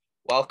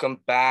Welcome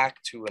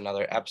back to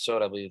another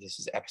episode. I believe this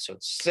is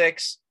episode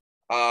 6.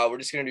 We're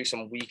just going to do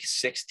some week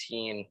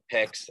 16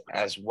 picks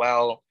as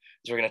well.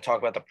 So we're going to talk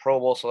about the Pro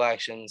Bowl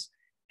selections,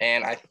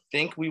 and I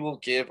think we will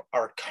give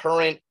our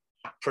current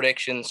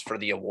predictions for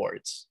the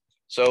awards.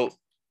 So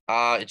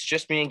it's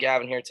just me and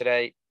Gavin here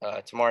today.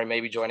 Tamari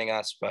may be joining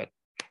us, but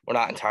we're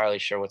not entirely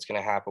sure what's going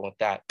to happen with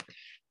that.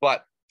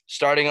 But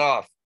starting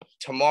off,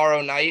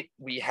 tomorrow night,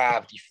 we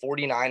have the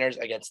 49ers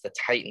against the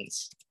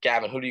Titans.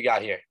 Gavin, who do you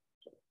got here?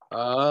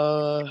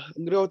 I'm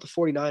going to go with the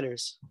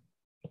 49ers.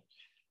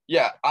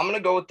 Yeah, I'm going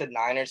to go with the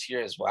Niners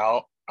here as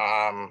well.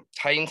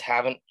 Titans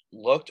haven't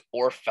looked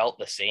or felt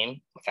the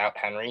same without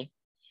Henry.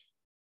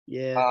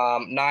 Yeah.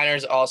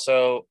 Niners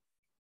also,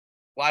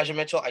 Elijah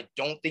Mitchell, I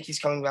don't think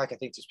he's coming back. I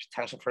think there's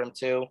potential for him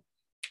too.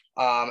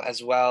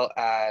 As well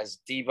as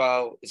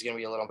Debo is going to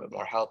be a little bit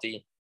more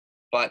healthy.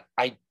 But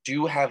I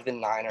do have the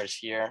Niners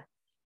here.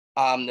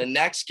 The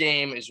next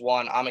game is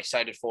one I'm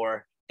excited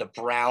for. The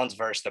Browns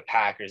versus the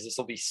Packers. This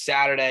will be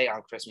Saturday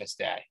on Christmas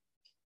Day.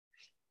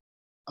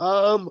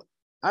 I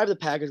have the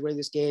Packers winning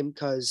this game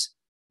because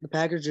the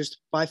Packers are just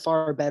by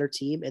far a better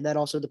team, and that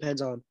also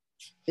depends on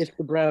if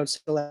the Browns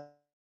still have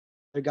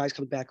their guys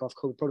coming back off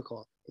COVID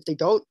protocol. If they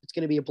don't, it's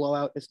going to be a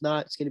blowout. If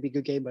not, it's going to be a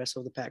good game, but I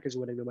still have the Packers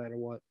winning no matter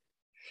what.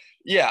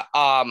 Yeah,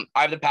 I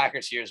have the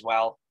Packers here as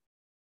well.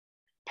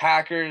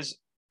 Packers,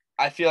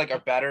 I feel like, are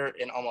better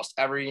in almost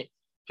every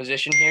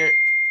position here,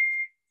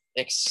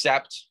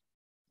 except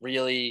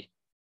really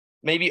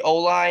maybe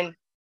O-line,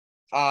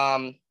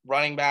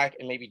 running back,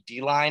 and maybe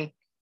D-line.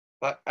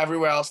 But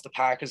everywhere else, the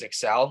Packers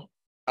excel.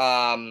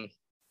 Packers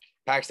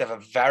have a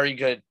very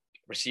good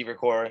receiver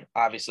core,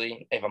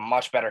 obviously. They have a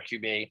much better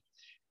QB.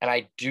 And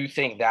I do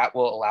think that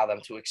will allow them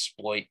to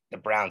exploit the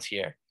Browns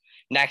here.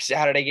 Next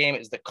Saturday game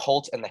is the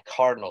Colts and the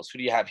Cardinals. Who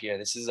do you have here?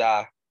 This is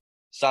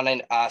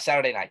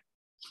Saturday night.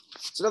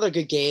 It's another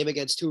good game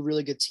against two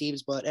really good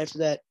teams, but after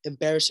that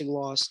embarrassing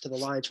loss to the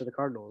Lions for the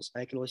Cardinals,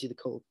 I can only see the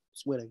Colts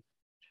winning.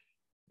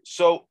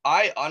 So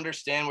I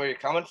understand where you're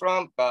coming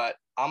from, but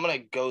I'm going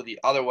to go the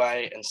other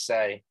way and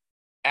say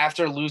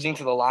after losing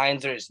to the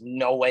Lions, there's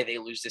no way they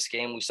lose this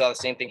game. We saw the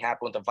same thing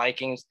happen with the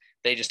Vikings.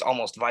 They just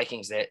almost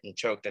Vikings it and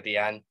choked at the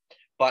end.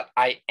 But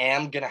I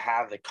am going to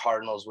have the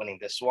Cardinals winning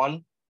this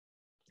one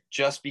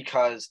just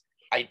because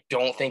I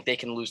don't think they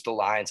can lose the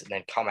Lions and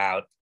then come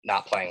out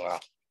not playing well.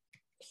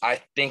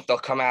 I think they'll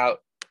come out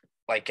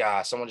like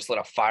someone just lit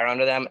a fire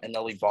under them and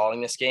they'll be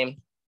balling this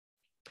game.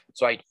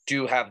 So I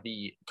do have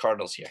the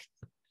Cardinals here.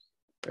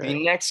 Right.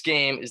 The next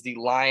game is the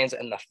Lions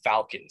and the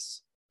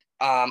Falcons.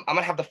 I'm going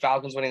to have the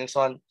Falcons winning this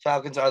one.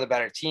 Falcons are the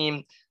better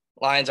team.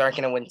 Lions aren't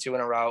going to win 2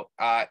 in a row.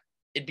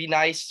 It'd be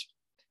nice,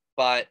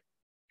 but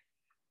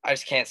I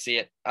just can't see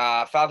it.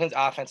 Falcons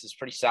offense is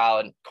pretty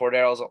solid.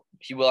 Cordarrelle's,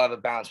 he will have a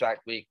bounce back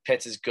week.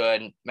 Pitts is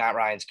good. Matt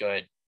Ryan's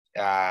good.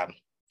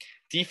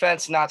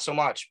 Defense, not so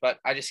much, but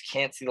I just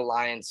can't see the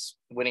Lions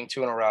winning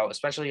 2 in a row,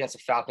 especially against a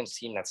Falcons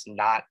team that's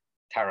not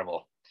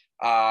terrible.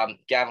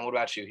 Gavin, what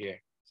about you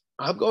here?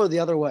 I'm going the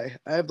other way.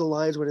 I have the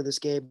Lions winning this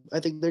game. I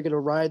think they're going to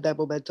ride that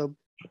momentum.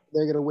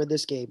 They're going to win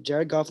this game.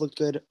 Jared Goff looked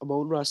good.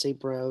 Amon-Ra St.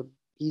 Brown,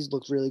 he's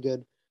looked really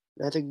good.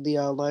 And I think the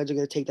Lions are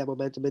going to take that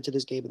momentum into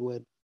this game and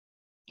win.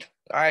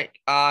 All right.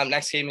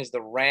 Next game is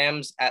the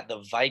Rams at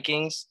the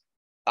Vikings.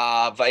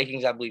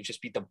 Vikings, I believe,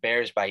 just beat the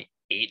Bears by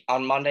 8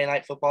 on Monday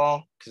Night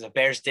Football because the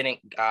Bears didn't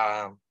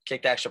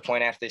kick the extra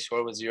point after they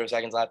scored with 0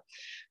 seconds left.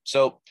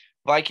 So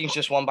Vikings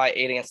just won by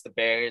 8 against the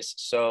Bears.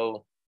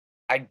 So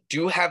I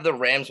do have the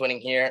Rams winning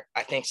here.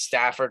 I think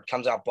Stafford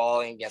comes out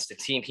balling against a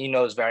team he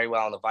knows very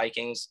well in the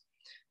Vikings.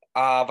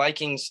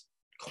 Vikings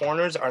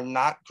corners are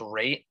not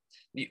great.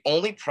 The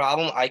only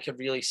problem I could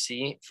really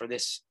see for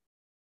this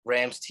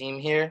Rams team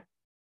here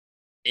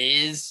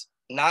is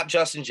not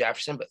Justin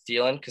Jefferson, but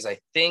Thielen, because I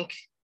think,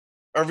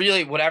 or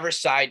really whatever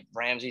side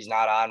Ramsey's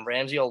not on,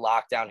 Ramsey will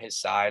lock down his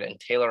side, and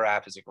Taylor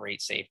Rapp is a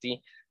great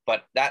safety.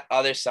 But that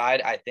other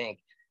side, I think,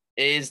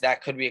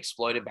 that could be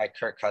exploited by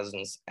Kirk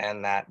Cousins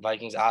and that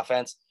Vikings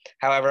offense.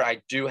 However,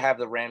 I do have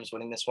the Rams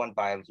winning this one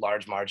by a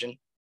large margin.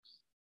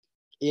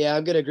 Yeah,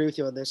 I'm going to agree with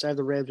you on this. I have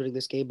the Rams winning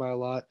this game by a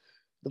lot.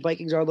 The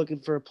Vikings are looking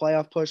for a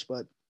playoff push,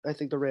 but I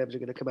think the Rams are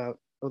going to come out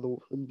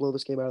and blow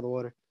this game out of the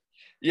water.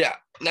 Yeah.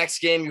 Next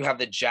game, you have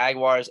the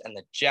Jaguars and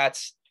the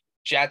Jets.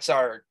 Jets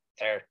are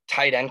their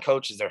tight end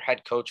coach is their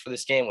head coach for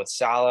this game, with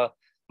Salah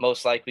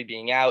most likely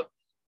being out.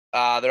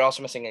 They're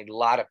also missing a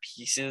lot of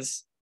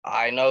pieces.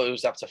 I know it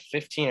was up to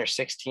 15 or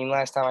 16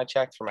 last time I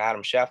checked from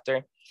Adam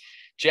Schefter.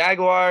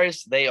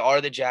 Jaguars, they are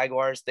the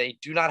Jaguars. They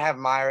do not have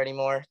Meyer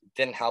anymore. It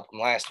didn't help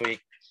them last week.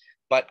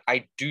 But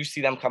I do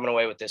see them coming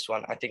away with this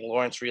one. I think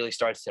Lawrence really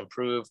starts to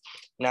improve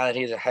now that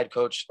he's a head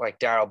coach like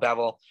Darrell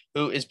Bevell,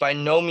 who is by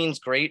no means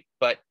great,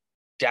 but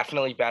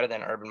definitely better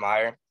than Urban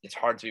Meyer. It's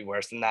hard to be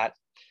worse than that.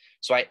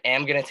 So I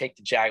am going to take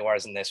the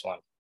Jaguars in this one.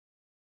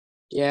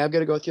 Yeah, I'm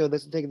going to go through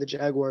this and taking the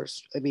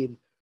Jaguars. I mean,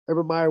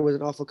 Urban Meyer was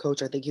an awful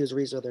coach. I think he was the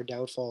reason of their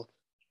downfall.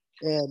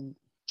 And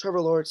Trevor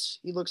Lawrence,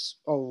 he looks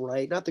all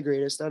right. Not the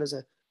greatest, not as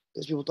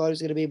people thought he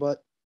was going to be,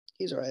 but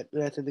He's all right.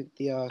 And I think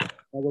the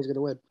Cowboys going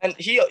to win. And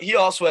he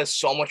also has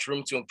so much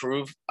room to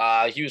improve.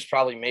 He was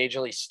probably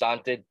majorly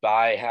stunted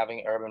by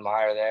having Urban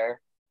Meyer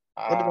there.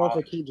 And then Uh,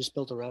 also, team just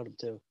built around him,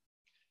 too.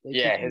 Like,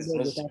 he yeah, came his in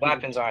his without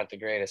weapons the aren't the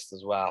greatest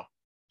as well,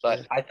 but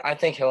yeah. I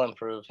think he'll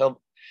improve.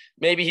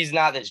 Maybe he's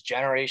not this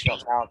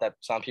generational talent that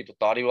some people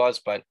thought he was,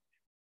 but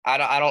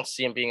I don't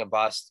see him being a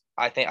bust.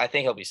 I think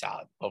he'll be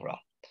solid overall.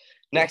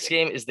 Yeah. Next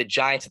game is the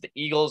Giants at the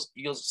Eagles.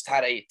 Eagles just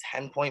had a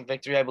 10-point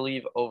victory, I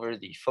believe, over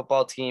the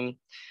football team.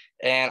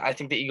 And I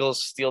think the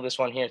Eagles steal this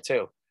one here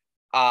too.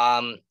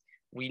 Um,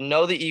 we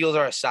know the Eagles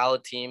are a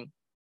solid team.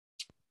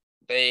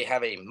 They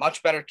have a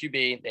much better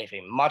QB. They have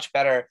a much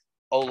better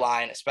O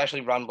line,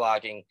 especially run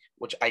blocking,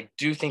 which I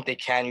do think they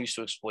can use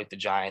to exploit the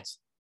Giants.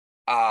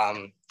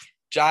 Um,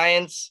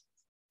 Giants,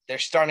 they're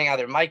starting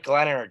either Mike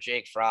Glennon or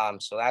Jake Fromm,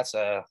 so that's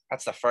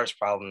the first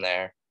problem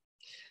there.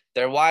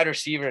 Their wide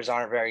receivers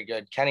aren't very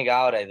good. Kenny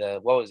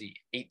Galladay, what was he,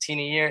 18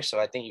 a year? So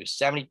I think he was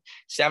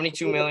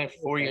 72 million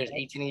for 4 years,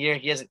 18 a year.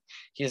 He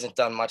hasn't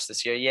done much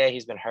this year. Yeah,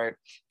 he's been hurt.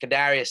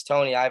 Kadarius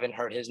Toney, I haven't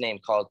heard his name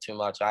called too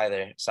much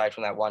either, aside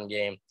from that one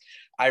game.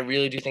 I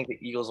really do think the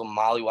Eagles will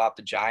mollywop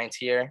the Giants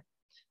here.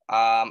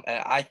 And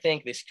I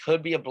think this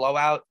could be a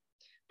blowout,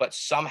 but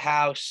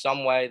somehow,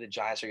 some way, the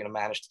Giants are going to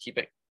manage to keep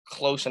it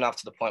close enough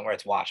to the point where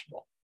it's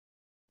watchable.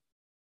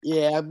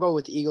 Yeah, I'm going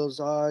with the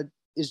Eagles.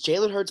 Is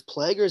Jalen Hurts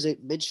playing or is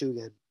it Minshew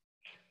again?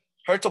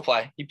 Hurts will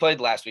play. He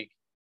played last week.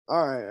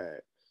 All right, all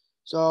right.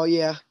 So,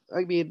 yeah,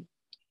 I mean,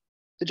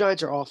 the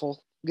Giants are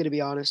awful. I'm going to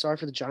be honest. Sorry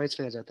for the Giants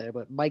fans out there,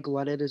 but Mike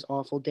Glennon is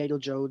awful. Daniel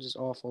Jones is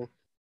awful.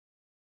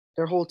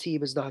 Their whole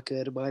team is not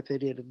good, in my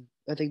opinion. And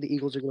I think the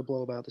Eagles are going to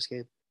blow them out this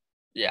game.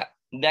 Yeah.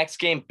 Next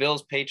game,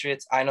 Bills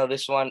Patriots. I know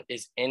this one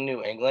is in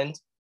New England.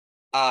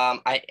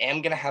 I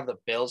am gonna have the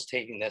Bills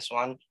taking this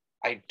one.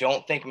 I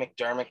don't think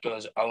McDermott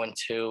goes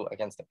 0-2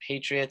 against the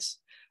Patriots.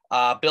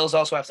 Bills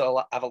also have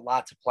a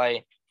lot to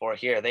play for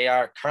here. They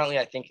are currently,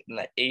 I think, in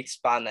the 8th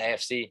spot in the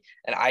AFC,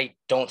 and I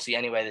don't see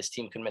any way this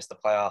team could miss the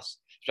playoffs,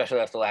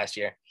 especially after last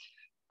year.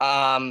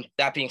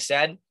 That being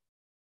said,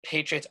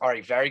 Patriots are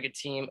a very good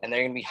team, and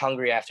they're gonna be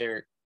hungry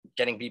after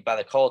getting beat by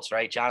the Colts,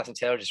 right? Jonathan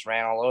Taylor just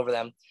ran all over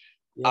them.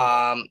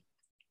 Yeah.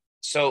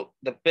 So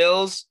the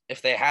Bills,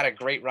 if they had a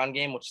great run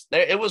game, which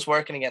it was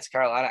working against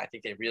Carolina, I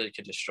think they really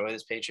could destroy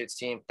this Patriots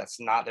team. That's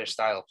not their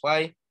style of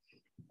play.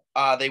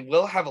 They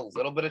will have a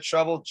little bit of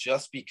trouble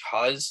just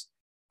because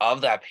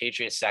of that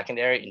Patriots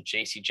secondary and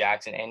J.C.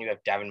 Jackson, and you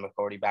have Devin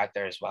McCourty back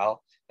there as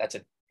well. That's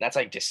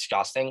like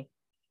disgusting.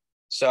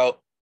 So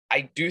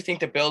I do think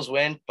the Bills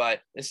win,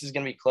 but this is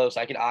going to be close.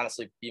 I can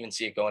honestly even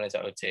see it going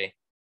into OT.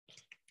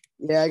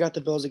 Yeah, I got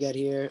the Bills again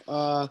here.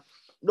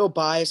 No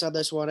bias on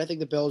this one. I think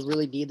the Bills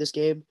really need this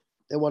game.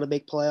 They want to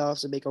make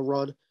playoffs and make a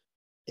run,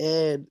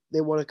 and they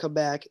want to come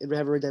back and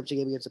have a redemption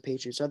game against the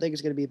Patriots. So I think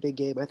it's going to be a big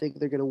game. I think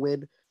they're going to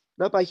win,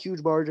 not by a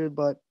huge margin,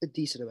 but a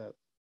decent amount.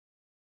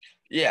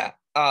 Yeah.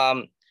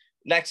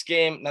 Next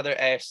game, another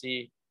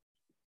AFC.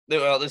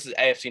 Well, this is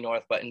AFC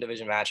North, but in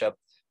division matchup,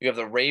 you have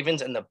the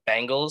Ravens and the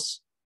Bengals.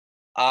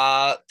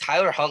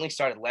 Tyler Huntley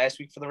started last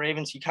week for the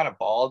Ravens. He kind of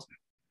balled,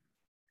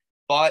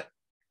 but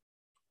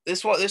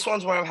this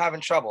one's where I'm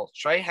having trouble.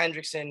 Trey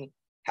Hendrickson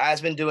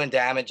has been doing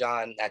damage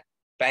on that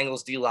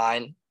Bengals D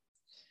line.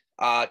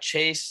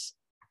 Chase,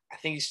 I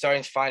think he's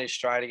starting to find his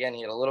stride again.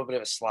 He had a little bit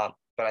of a slump,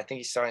 but I think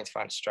he's starting to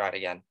find his stride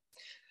again.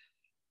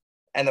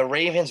 And the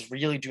Ravens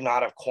really do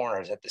not have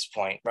corners at this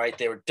point, right?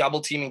 They were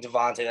double teaming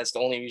Devontae. That's the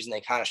only reason they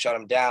kind of shut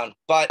him down.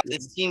 But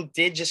this team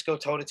did just go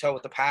toe to toe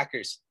with the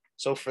Packers.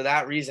 So for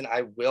that reason,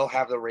 I will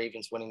have the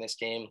Ravens winning this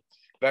game.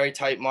 Very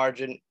tight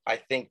margin. I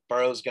think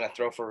Burrow's going to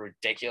throw for a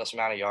ridiculous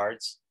amount of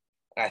yards.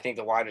 And I think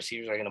the wide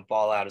receivers are going to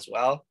ball out as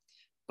well.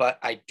 But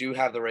I do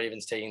have the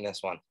Ravens taking this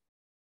one.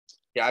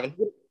 Yeah, Ivan?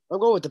 I'm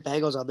going with the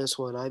Bengals on this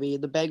one. I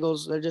mean, the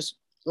Bengals, they're just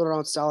an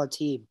all solid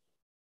team.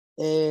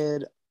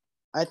 And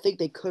I think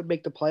they could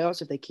make the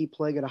playoffs if they keep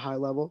playing at a high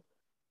level.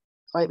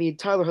 I mean,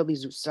 Tyler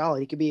Huntley's solid.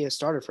 He could be a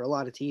starter for a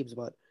lot of teams,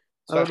 but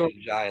I don't know.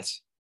 Especially the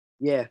Giants.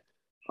 Yeah.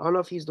 I don't know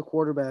if he's the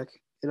quarterback.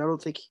 And I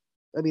don't think,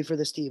 I mean, for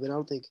this team, and I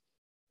don't think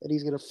that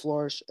he's going to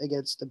flourish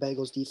against the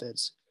Bengals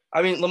defense.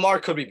 I mean, Lamar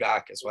could be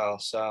back as well.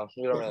 So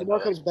we don't If really Lamar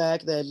know. comes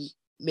back, then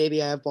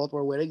maybe I have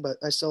Baltimore winning, but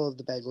I still have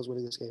the Bengals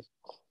winning this game.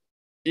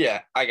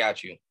 Yeah, I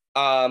got you.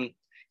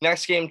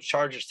 Next game,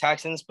 Chargers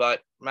Texans, but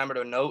remember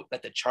to note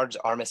that the Chargers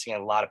are missing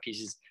a lot of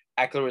pieces.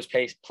 Eckler was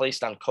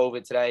placed on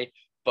COVID today.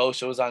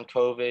 Bosa was on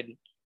COVID.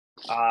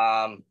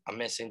 I'm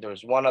missing. There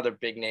was one other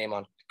big name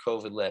on the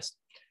COVID list.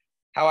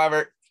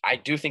 However, I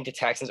do think the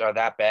Texans are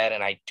that bad,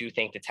 and I do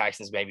think the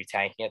Texans may be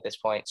tanking at this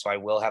point. So I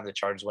will have the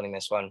Chargers winning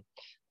this one.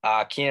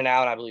 Keenan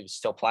Allen, I believe, is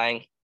still playing.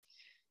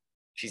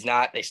 If he's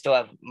not, they still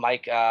have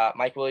Mike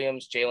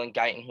Williams, Jalen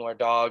Guyton, who are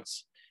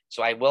dogs.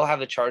 So I will have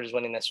the Chargers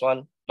winning this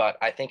one, but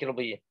I think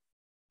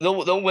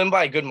they'll win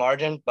by a good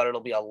margin, but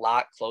it'll be a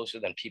lot closer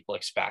than people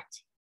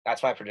expect.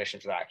 That's my prediction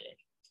for that game.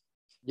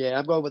 Yeah,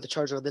 I'm going with the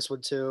Chargers on this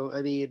one too.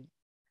 I mean,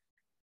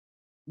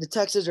 the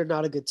Texans are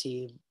not a good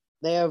team.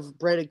 They have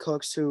Brandon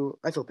Cooks, who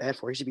I feel bad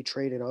for. He should be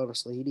traded,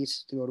 honestly. He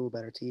needs to go to a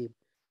better team.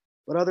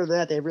 But other than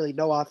that, they have really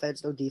no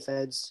offense, no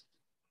defense.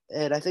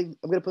 And I think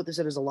I'm going to put this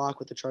in as a lock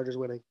with the Chargers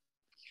winning.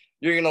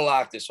 You're going to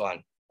lock this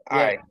one. All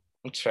Yeah. right.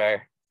 That's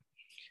fair.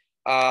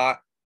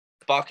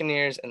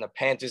 Buccaneers and the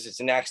Panthers is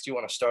next. You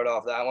want to start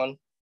off that one?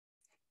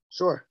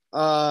 Sure.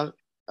 I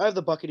have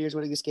the Buccaneers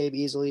winning this game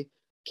easily.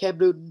 Cam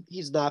Newton,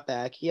 he's not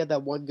back. He had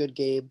that one good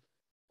game,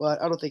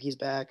 but I don't think he's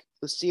back.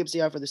 The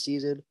CMC out for the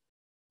season.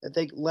 I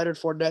think Leonard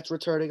Fournette's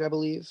returning, I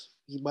believe.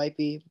 He might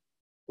be.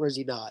 Or is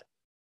he not?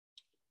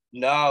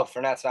 No,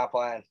 Fournette's not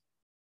playing.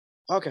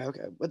 Okay.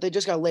 But they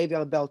just got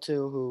Le'Veon Bell,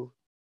 too, who,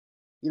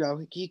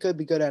 he could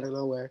be good out of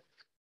nowhere.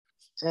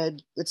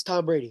 And it's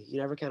Tom Brady.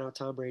 You never count out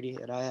Tom Brady.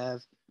 And I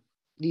have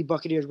the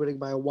Buccaneers winning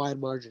by a wide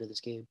margin in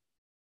this game.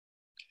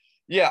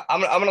 Yeah,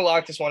 I'm gonna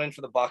lock this one in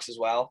for the Bucs as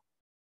well.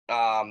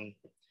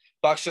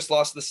 Bucs just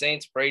lost to the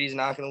Saints. Brady's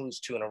not gonna lose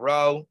 2 in a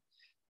row,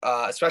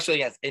 especially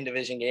against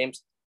in-division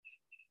games.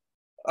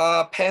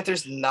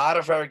 Panthers not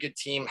a very good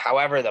team.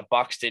 However, the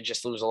Bucs did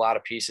just lose a lot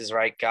of pieces.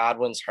 Right,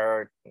 Godwin's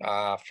hurt.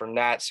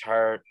 Fournette's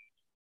hurt.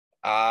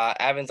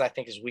 Evans, I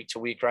think, is week to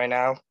week right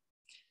now.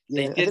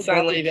 Yeah, they did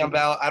sign Le'Veon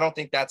Bell. I don't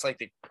think that's like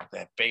the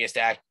biggest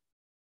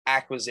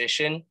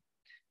acquisition,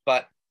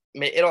 but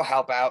it'll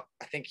help out.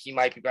 I think he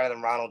might be better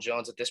than Ronald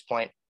Jones at this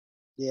point.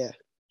 Yeah.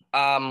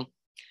 I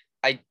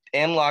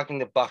am locking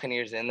the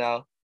Buccaneers in,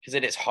 though, because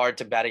it is hard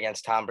to bet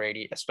against Tom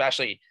Brady,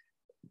 especially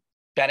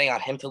betting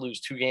on him to lose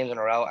 2 games in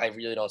a row. I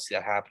really don't see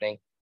that happening.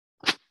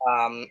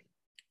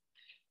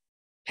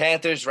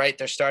 Panthers, right,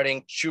 they're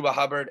starting Chuba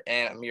Hubbard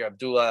and Amir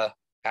Abdullah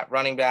at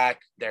running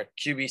back. Their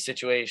QB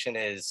situation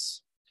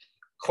is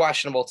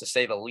questionable, to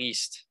say the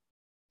least.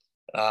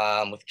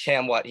 With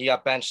Cam, he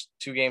got benched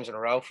 2 games in a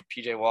row for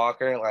PJ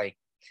Walker.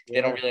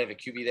 They don't really have a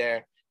QB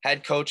there.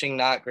 Head coaching,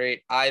 not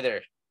great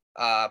either.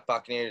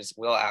 Buccaneers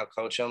will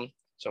outcoach them.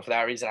 So for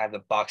that reason, I have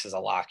the Bucs as a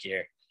lock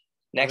here.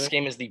 Next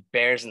game is the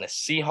Bears and the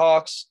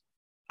Seahawks.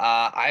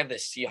 I have the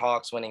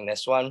Seahawks winning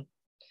this one.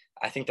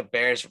 I think the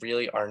Bears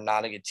really are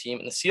not a good team.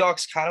 And the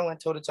Seahawks kind of went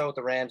toe-to-toe with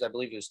the Rams. I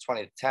believe it was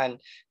 20-10.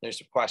 There's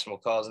some questionable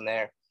calls in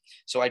there.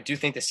 So I do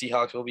think the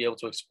Seahawks will be able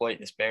to exploit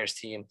this Bears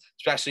team,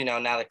 especially now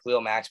that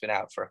Khalil Mack's been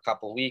out for a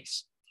couple of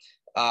weeks.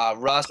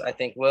 Russ, I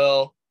think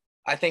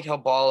he'll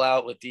ball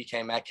out with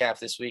DK Metcalf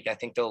this week. I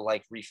think they'll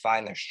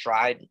refine their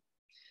stride.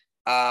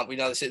 We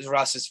know this is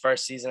Russ's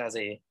first season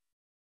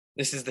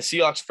this is the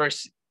Seahawks'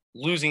 first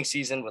losing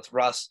season with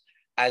Russ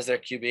as their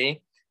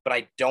QB, but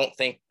I don't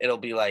think it'll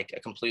be a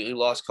completely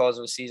lost cause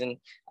of a season.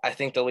 I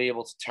think they'll be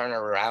able to turn it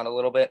around a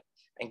little bit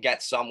and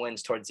get some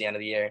wins towards the end of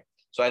the year.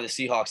 So I have the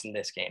Seahawks in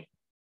this game.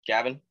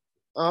 Gavin?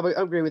 I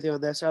agree with you on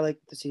this. I like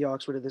the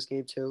Seahawks winning this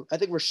game too. I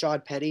think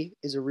Rashad Penny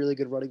is a really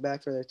good running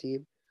back for their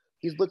team.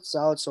 He's looked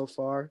solid so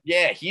far.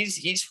 Yeah,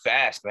 he's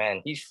fast,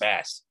 man. He's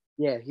fast.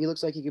 Yeah, he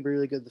looks like he could be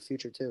really good in the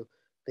future too.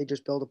 They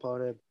just build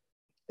upon him.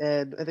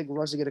 And I think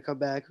Russ is going to come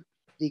back.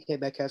 DK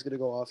Metcalf's going to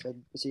go off,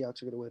 and the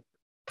Seahawks are going to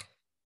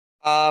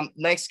win.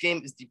 Next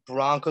game is the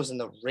Broncos and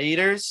the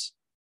Raiders.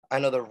 I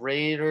know the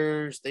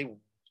Raiders,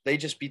 they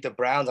just beat the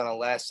Browns on a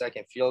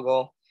last-second field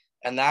goal.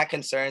 And that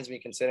concerns me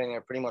considering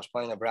they're pretty much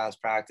playing the Browns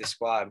practice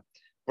squad.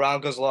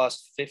 Broncos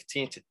lost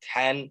 15-10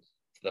 to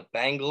the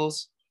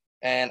Bengals.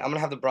 And I'm going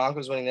to have the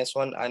Broncos winning this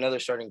one. I know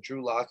they're starting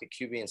Drew Lock at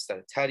QB instead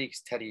of Teddy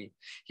because Teddy,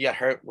 he got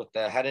hurt with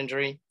the head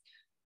injury.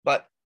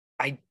 But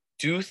I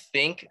do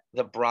think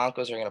the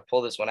Broncos are going to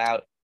pull this one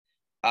out.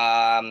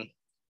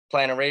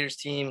 Playing a Raiders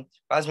team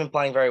has been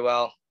playing very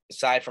well,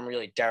 aside from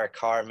really Derek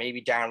Carr.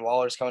 Maybe Darren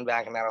Waller's coming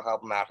back, and that'll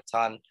help them out a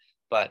ton.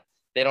 But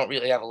they don't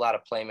really have a lot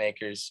of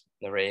playmakers,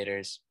 the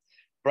Raiders.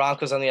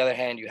 Broncos, on the other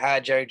hand, you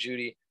had Jerry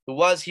Jeudy,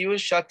 he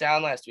was shut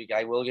down last week.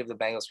 I will give the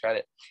Bengals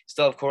credit.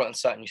 Still have Courtland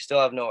Sutton. You still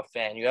have Noah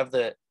Fant. You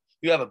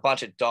have a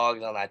bunch of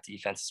dogs on that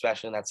defense,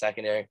 especially in that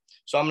secondary.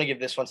 So I'm going to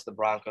give this one to the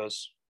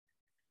Broncos.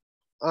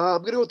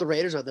 I'm going to go with the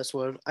Raiders on this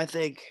one. I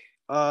think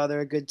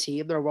they're a good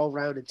team. They're a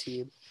well-rounded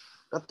team.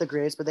 Not the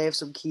greatest, but they have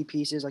some key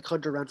pieces like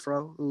Hunter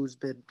Renfrow, who's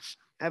been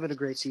having a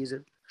great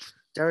season.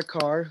 Derek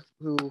Carr,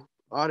 who,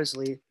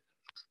 honestly,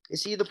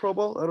 is he the Pro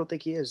Bowl? I don't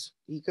think he is.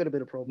 He could have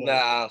been a Pro Bowl.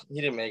 Nah, he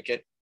didn't make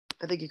it.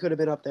 I think he could have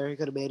been up there. He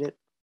could have made it.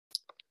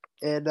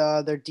 And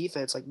their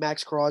defense, like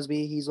Max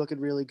Crosby, he's looking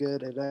really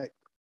good. And I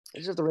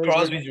just have the Raiders.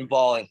 Crosby's been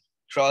balling.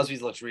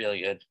 Crosby's looks really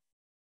good.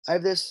 I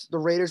have the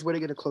Raiders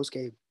winning in a close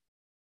game.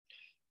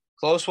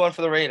 Close one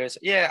for the Raiders.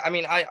 Yeah, I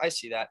mean, I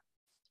see that.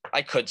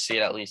 I could see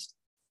it at least.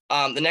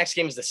 The next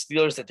game is the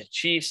Steelers at the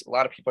Chiefs. A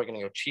lot of people are going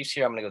to go Chiefs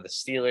here. I'm going to go the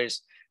Steelers.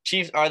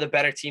 Chiefs are the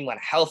better team when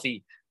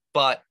healthy,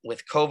 but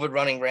with COVID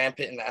running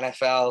rampant in the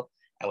NFL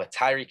and with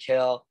Tyreek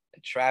Hill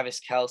and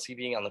Travis Kelce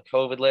being on the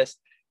COVID list,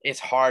 it's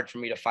hard for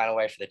me to find a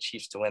way for the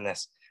Chiefs to win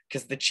this.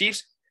 Because the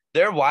Chiefs,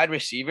 their wide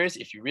receivers,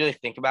 if you really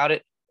think about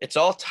it, it's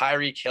all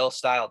Tyreek Hill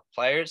style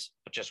players,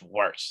 but just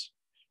worse,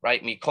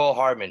 right? Mecole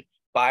Hardman,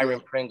 Byron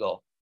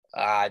Pringle,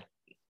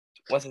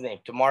 what's his name?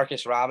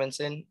 Demarcus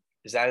Robinson.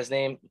 Is that his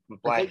name? I'm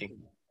blanking.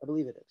 I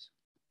believe it is.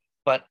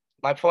 But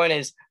my point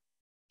is,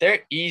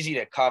 they're easy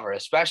to cover,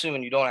 especially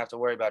when you don't have to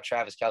worry about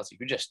Travis Kelce,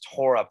 who just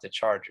tore up the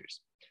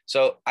Chargers.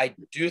 So I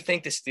do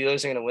think the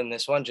Steelers are going to win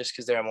this one just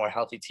because they're a more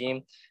healthy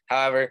team.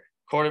 However,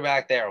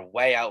 Quarterback, they're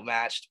way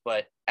outmatched,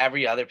 but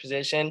every other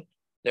position,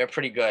 they're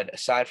pretty good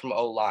aside from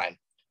O-line.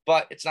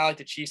 But it's not like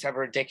the Chiefs have a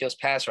ridiculous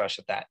pass rush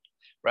at that,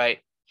 right?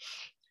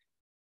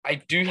 I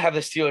do have the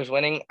Steelers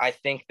winning. I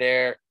think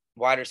their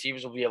wide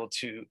receivers will be able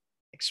to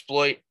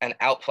exploit and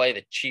outplay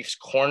the Chiefs'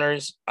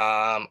 corners.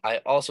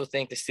 I also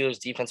think the Steelers'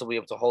 defense will be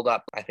able to hold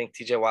up. I think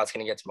TJ Watt's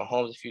going to get to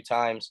Mahomes a few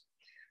times.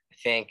 I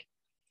think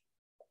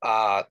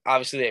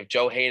obviously they have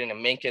Joe Hayden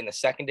and Minka in the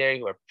secondary,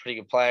 who are pretty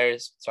good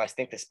players. So I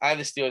have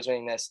the Steelers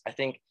winning this. I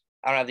don't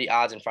have the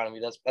odds in front of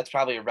me. That's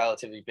probably a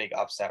relatively big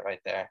upset right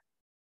there.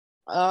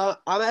 I'm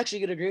actually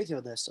going to agree with you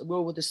on this. I'm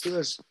going with the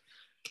Steelers.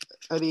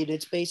 I mean,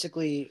 it's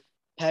basically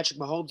Patrick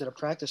Mahomes in a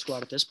practice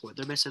squad at this point.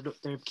 They're missing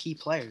their key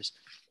players.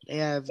 They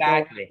have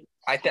Exactly.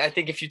 I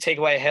think if you take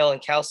away Hill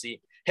and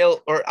Kelsey,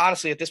 or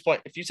honestly at this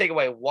point, if you take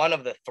away one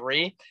of the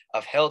three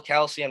of Hill,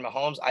 Kelsey, and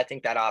Mahomes, I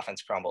think that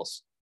offense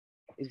crumbles.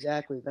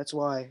 Exactly. That's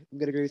why I'm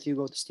going to agree with you.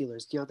 Go with the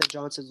Steelers. Deontay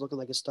Johnson's looking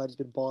like a stud. He's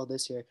been balling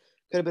this year.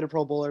 Could have been a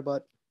Pro Bowler,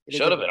 but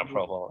should have been a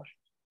Pro Bowler.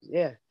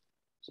 Yeah.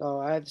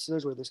 So I have the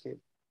Steelers win this game.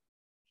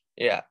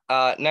 Yeah.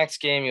 Next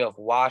game, you have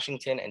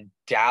Washington and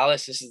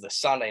Dallas. This is the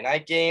Sunday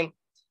night game.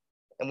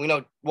 And we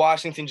know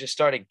Washington just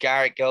started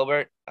Garrett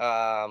Gilbert.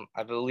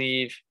 I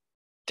believe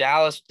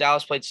Dallas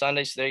played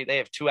Sunday, so they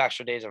have 2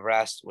 extra days of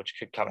rest, which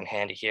could come in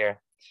handy here.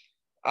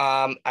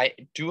 I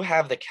do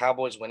have the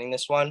Cowboys winning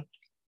this one.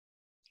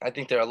 I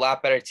think they're a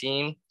lot better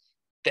team.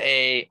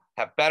 They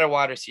have better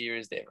wide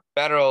receivers. They have a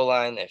better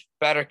O-line. They have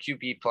better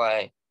QB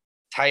play.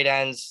 Tight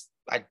ends,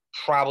 I'd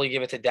probably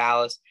give it to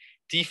Dallas.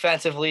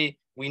 Defensively,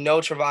 we know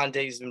Trevon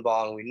Diggs has been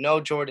balling. We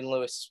know Jordan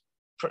Lewis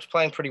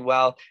playing pretty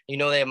well. You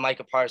know they have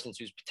Micah Parsons,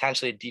 who's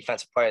potentially a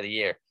defensive player of the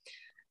year.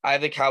 I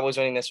have the Cowboys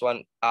winning this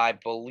one. I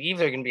believe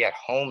they're going to be at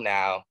home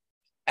now.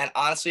 And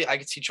honestly, I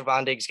could see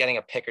Trevon Diggs getting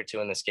a pick or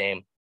two in this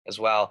game as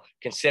well,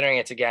 considering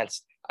it's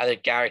against either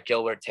Garrett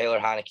Gilbert, Taylor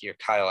Heinicke, or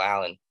Kyle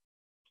Allen.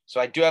 So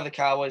I do have the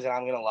Cowboys, and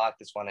I'm going to lock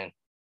this one in.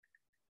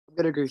 I'm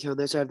going to agree with you on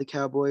this. I have the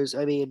Cowboys.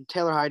 I mean,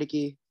 Taylor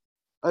Heinicke,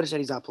 I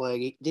understand he's not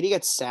playing. Did he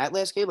get sat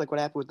last game? Like, what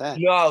happened with that?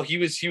 No, he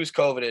was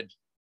COVIDed.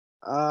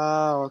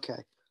 Oh,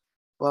 okay.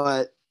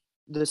 But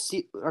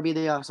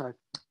sorry.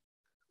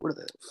 What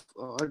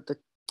are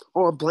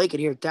I'm blanking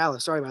here.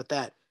 Dallas. Sorry about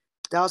that.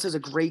 Dallas has a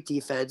great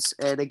defense,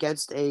 and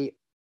against a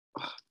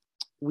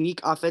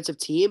weak offensive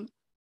team,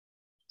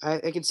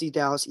 I can see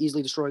Dallas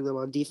easily destroying them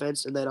on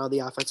defense and then on the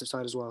offensive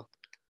side as well.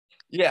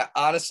 Yeah,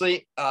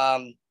 honestly,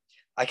 I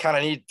kind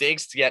of need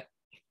Diggs to get,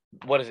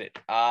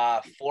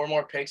 4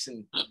 more picks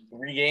in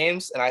 3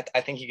 games, and I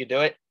think he could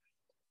do it.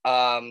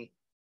 I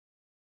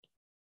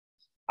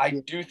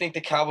do think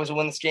the Cowboys will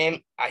win this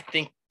game. I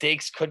think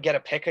Diggs could get a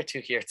pick or two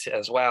here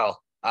as well.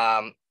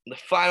 The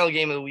final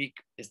game of the week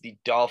is the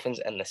Dolphins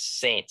and the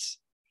Saints.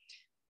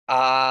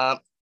 I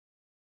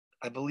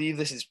believe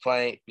this is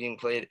being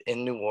played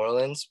in New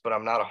Orleans, but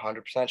I'm not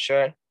 100%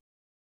 sure.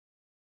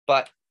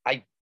 But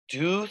I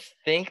do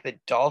think the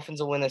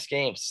Dolphins will win this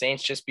game.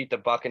 Saints just beat the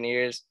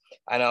Buccaneers.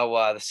 I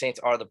know the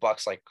Saints are the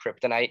Bucs like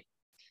kryptonite.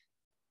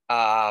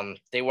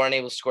 They weren't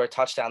able to score a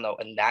touchdown though,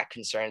 and that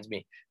concerns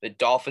me. The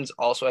Dolphins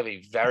also have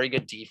a very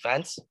good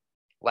defense,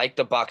 like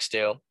the Bucs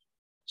do.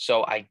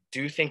 So I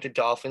do think the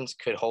Dolphins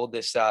could hold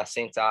this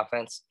Saints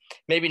offense.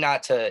 Maybe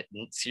not to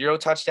 0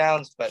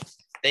 touchdowns, but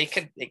they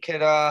could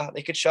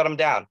shut them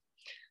down.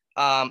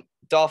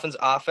 Dolphins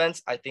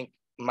offense, I think,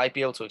 might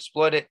be able to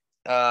exploit it.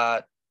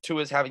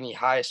 Tua is having he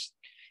has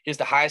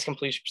the highest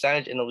completion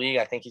percentage in the league.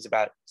 I think he's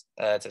about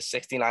it's a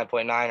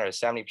 69.9 or a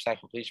 70%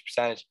 completion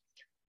percentage.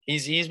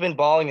 He's been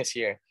balling this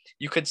year.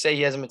 You could say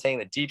he hasn't been taking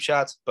the deep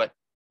shots, but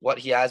what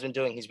he has been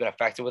doing, he's been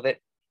effective with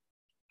it.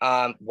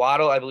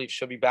 Waddle, I believe,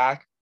 should be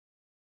back,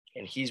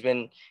 and he's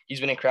been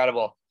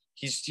incredible.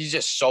 He's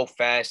just so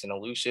fast and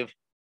elusive.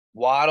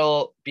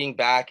 Waddle being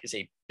back is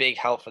a big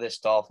help for this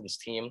Dolphins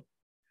team.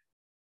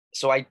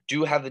 So I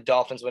do have the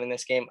Dolphins winning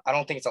this game. I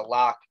don't think it's a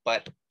lock,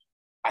 but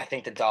I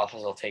think the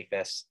Dolphins will take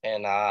this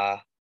in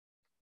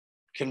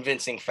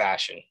convincing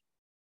fashion.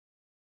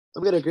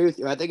 I'm going to agree with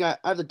you. I think I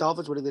have the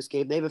Dolphins winning this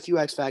game. They have a few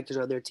X factors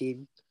on their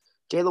team.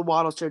 Jalen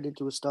Waddle's turned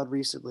into a stud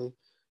recently.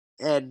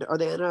 And are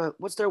they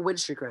what's their win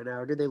streak right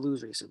now? Or did they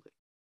lose recently?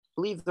 I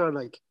believe they're on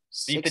like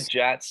 6. Beat the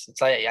Jets. It's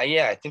like,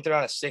 yeah, I think they're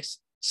on a 6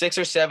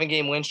 or 7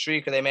 game win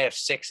streak, or they may have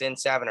 6-7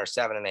 or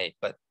 7-8,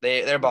 but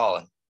they're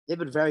balling. They've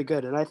been very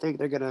good, and I think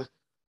they're going to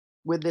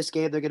win this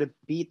game. They're going to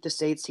beat the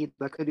Saints team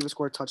that couldn't even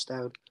score a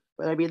touchdown.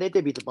 But, I mean, they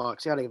did beat the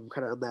Bucs. You got to give them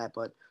credit on that.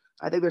 But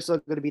I think they're still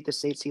going to beat the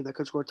Saints team that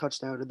could score a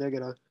touchdown, and they're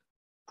going to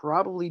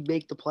probably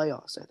make the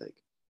playoffs, I think.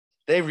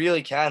 They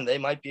really can. They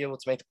might be able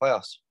to make the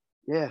playoffs.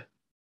 Yeah.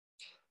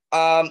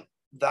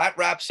 That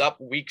wraps up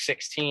week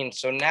 16.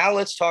 So now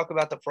let's talk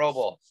about the Pro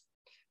Bowl,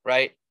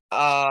 right?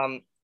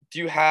 Do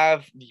you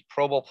have the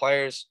Pro Bowl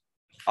players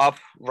up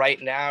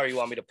right now, or you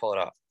want me to pull it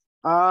up?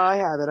 I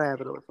have it on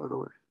my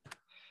phone.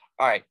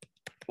 All right.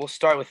 We'll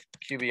start with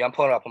QB. I'm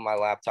pulling it up on my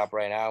laptop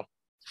right now.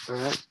 All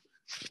right.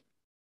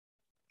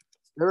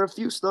 There are a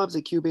few snubs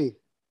at QB.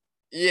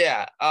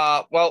 Yeah.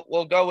 Well,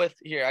 we'll go with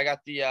here. I got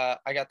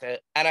the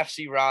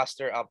NFC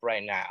roster up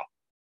right now.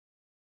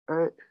 All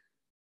right.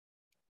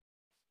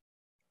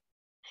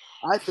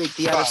 I think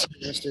the But NFC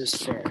list is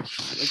fair.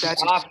 Like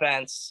that's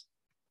offense,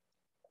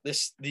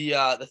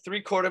 the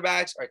three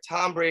quarterbacks are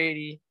Tom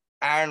Brady,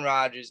 Aaron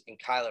Rodgers, and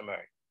Kyler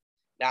Murray.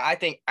 Now, I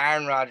think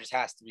Aaron Rodgers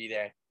has to be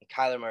there, and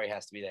Kyler Murray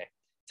has to be there.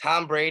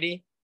 Tom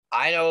Brady,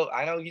 I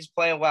know he's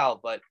playing well,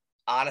 but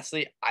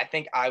honestly, I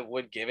think I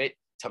would give it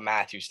to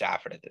Matthew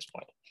Stafford at this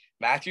point.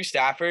 Matthew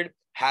Stafford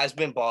has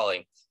been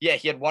balling. Yeah,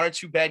 he had one or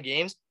two bad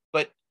games,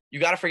 but you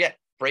got to forget,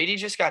 Brady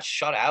just got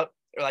shut out.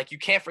 Or like, you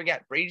can't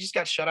forget, Brady just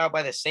got shut out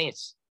by the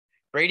Saints.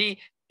 Brady,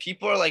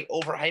 people are like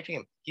overhyping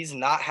him. He's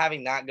not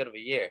having that good of a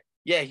year.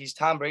 Yeah, he's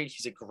Tom Brady.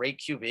 He's a great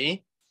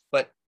QB,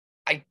 but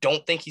I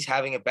don't think he's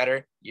having a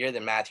better year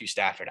than Matthew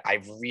Stafford.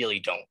 I really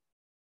don't.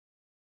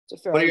 a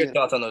fair What are your argument.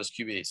 thoughts on those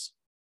QBs?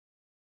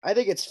 I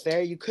think it's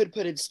fair. You could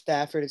put in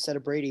Stafford instead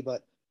of Brady,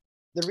 but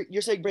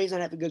you're saying Brady's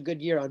not having a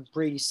good year on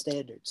Brady's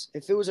standards.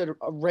 If it was a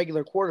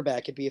regular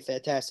quarterback, it'd be a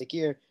fantastic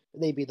year,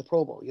 and they'd be the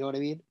Pro Bowl. You know what I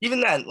mean?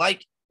 Even then,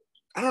 like,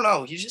 I don't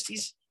know.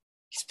 He's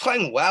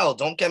playing well.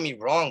 Don't get me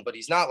wrong, but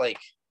he's not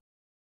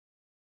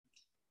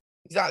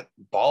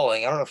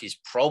balling. I don't know if he's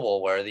Pro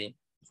Bowl worthy,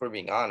 if we're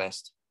being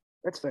honest.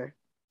 That's fair.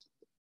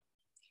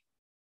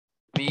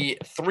 The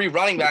three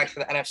running backs for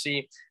the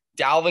NFC,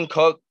 Dalvin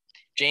Cook,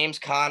 James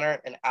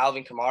Conner, and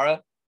Alvin Kamara.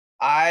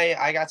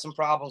 I got some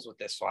problems with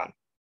this one,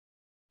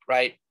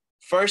 right?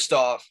 First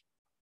off,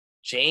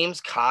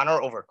 James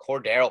Conner over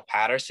Cordero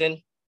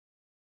Patterson.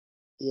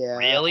 Yeah.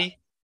 Really?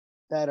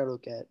 That I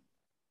don't get.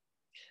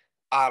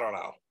 I don't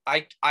know.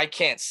 I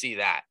can't see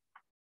that.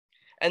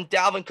 And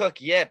Dalvin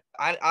Cook, yeah,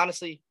 I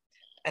honestly,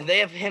 and they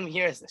have him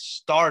here as the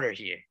starter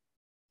here.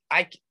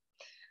 I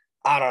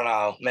don't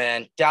know,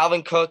 man.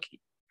 Dalvin Cook,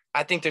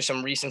 I think there's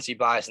some recency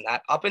bias in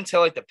that. Up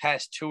until like the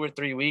past 2 or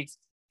 3 weeks,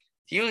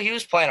 he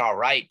was playing all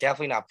right.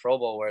 Definitely not Pro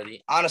Bowl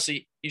worthy.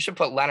 Honestly, you should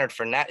put Leonard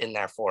Fournette in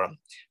there for him.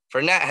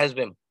 Fournette has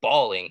been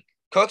balling.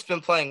 Cook's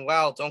been playing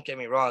well, don't get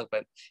me wrong,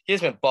 but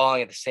he's been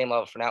balling at the same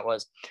level Fournette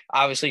was.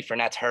 Obviously,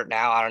 Fournette's hurt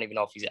now. I don't even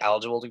know if he's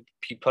eligible to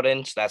be put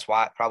in, so that's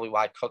probably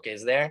why Cook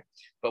is there.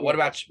 But what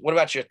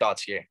about your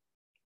thoughts here?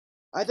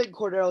 I think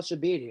Cordero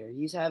should be in here.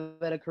 He's having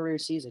a career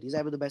season. He's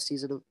having the best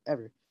season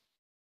ever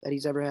that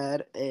he's ever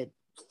had. And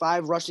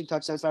 5 rushing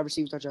touchdowns, 5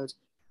 receiving touchdowns.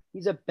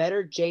 He's a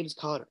better James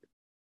Conner.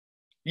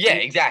 Yeah,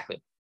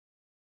 exactly.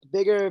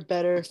 Bigger,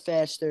 better,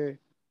 faster.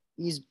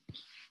 He's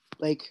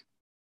like,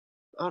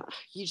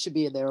 he should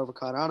be in there over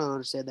Conner. I don't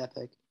understand that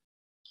pick.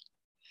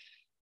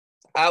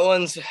 That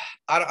one's,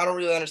 I don't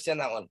really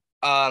understand that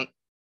one.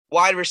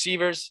 Wide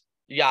receivers,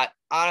 you got,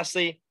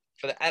 honestly,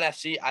 for the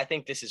NFC, I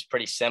think this is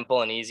pretty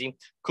simple and easy.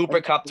 Cooper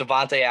Kupp,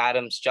 Davante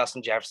Adams,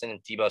 Justin Jefferson, and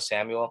Deebo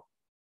Samuel.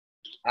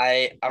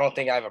 I don't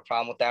think I have a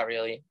problem with that,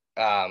 really.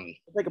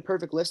 It's like a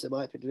perfect list, in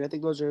my opinion. I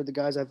think those are the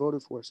guys I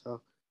voted for.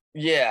 So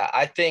yeah,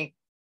 I think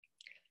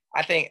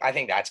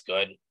that's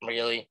good,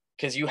 really,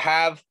 because you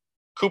have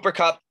Cooper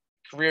Kupp,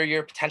 career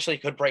year, potentially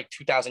could break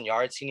 2,000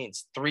 yards. He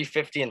needs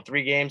 350 in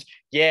 3 games.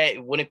 Yeah,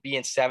 it wouldn't be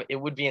in 7. It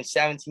would be in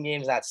 17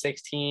 games, not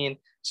 16.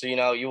 So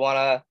you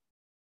wanna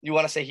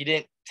say he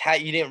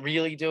didn't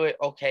really do it.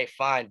 Okay,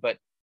 fine, but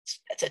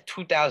it's a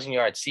 2,000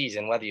 yard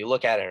season, whether you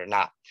look at it or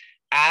not.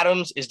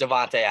 Adams is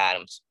Davante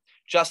Adams.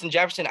 Justin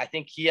Jefferson, I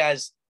think he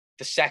has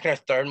the second or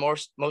third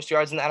most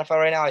yards in the NFL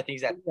right now. I think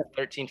he's at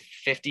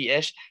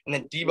 1,350-ish. And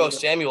then Deebo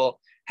Samuel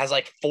has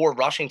like 4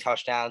 rushing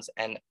touchdowns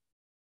and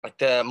like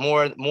the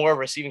more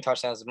receiving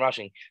touchdowns than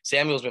rushing.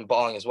 Samuel's been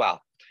balling as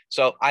well.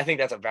 So I think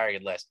that's a very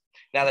good list.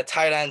 Now the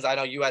tight ends, I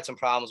know you had some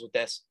problems with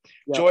this.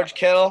 Yeah. George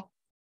Kittle,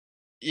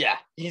 yeah,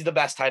 he's the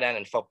best tight end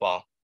in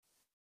football.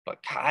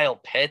 But Kyle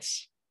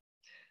Pitts,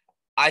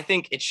 I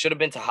think it should have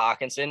been to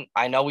Hockenson.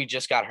 I know he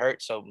just got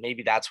hurt, so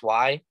maybe that's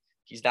why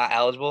he's not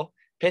eligible.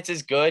 Pitts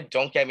is good,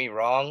 don't get me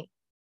wrong.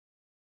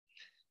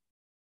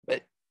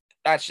 But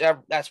that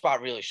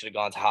spot really should have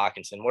gone to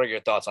Hockenson. What are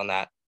your thoughts on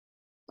that?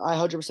 I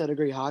 100%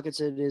 agree.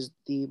 Hockenson is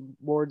the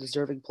more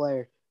deserving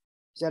player.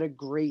 He's had a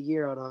great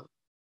year on a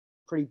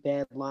pretty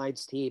bad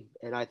Lions team,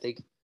 and I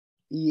think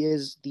he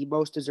is the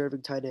most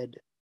deserving tight end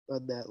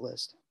on that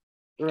list,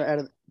 or out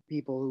of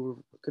people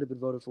who could have been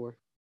voted for.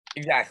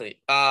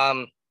 Exactly.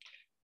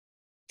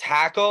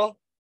 Tackle,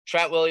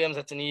 Trent Williams,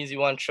 that's an easy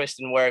one.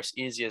 Tristan Wirfs,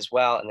 easy as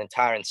well, and then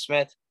Tyron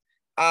Smith.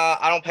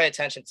 I don't pay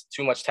attention to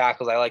too much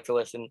tackles. I like to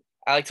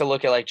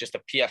look at like just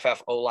the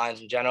PFF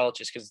O-lines in general,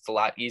 just because it's a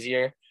lot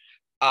easier.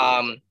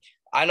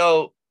 I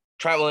know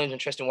Trent Williams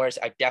and Tristan Wirfs,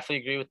 I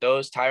definitely agree with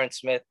those. Tyron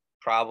Smith,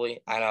 probably.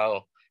 I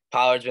know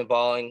Pollard's been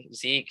balling.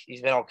 Zeke,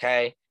 he's been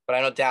okay. But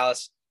I know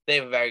Dallas, they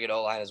have a very good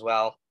O-line as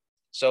well.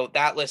 So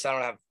that list I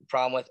don't have a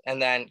problem with.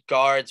 And then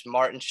guards,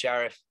 Martin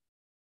Scherf,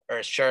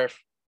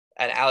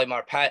 and Ali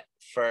Marpet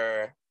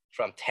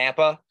from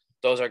Tampa.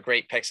 Those are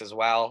great picks as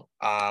well.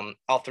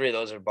 All 3 of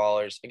those are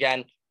ballers.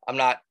 Again, I'm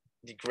not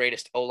the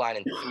greatest O-line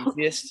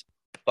enthusiast,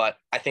 but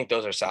I think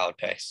those are solid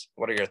picks.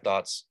 What are your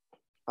thoughts?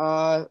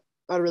 I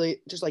don't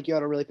really, just like you, I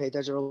don't really pay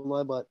attention to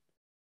O-line, but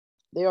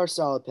they are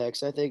solid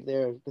picks. I think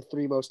they're the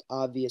 3 most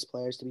obvious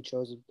players to be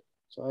chosen.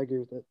 So I agree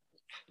with it.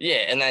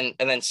 Yeah, and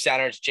then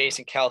centers,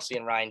 Jason Kelce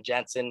and Ryan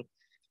Jensen.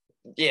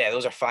 Yeah,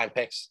 those are fine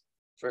picks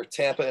for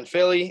Tampa and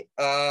Philly.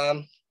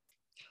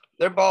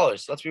 They're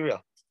ballers. Let's be real.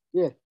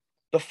 Yeah.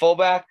 The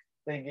fullback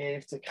they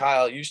gave to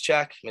Kyle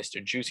Juszczyk,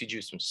 Mr. Juicy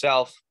Juice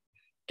himself.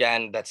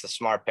 Again, that's a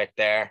smart pick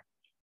there.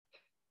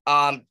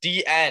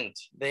 D end,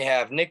 they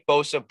have Nick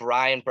Bosa,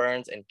 Brian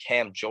Burns, and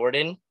Cam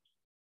Jordan.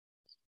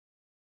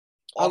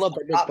 I love Off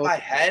that the Nick top of my Bosa.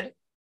 head,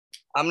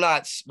 I'm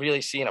not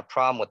really seeing a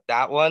problem with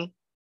that one.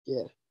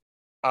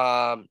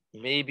 Yeah.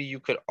 Maybe you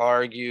could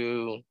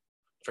argue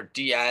for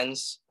D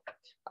ends.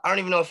 I don't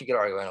even know if you could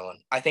argue anyone.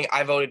 I think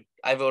I voted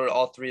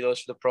all three of those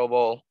for the Pro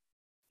Bowl.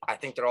 I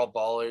think they're all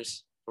ballers,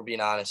 for being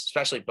honest,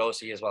 especially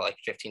Bosa. He has like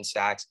 15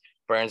 sacks.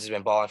 Burns has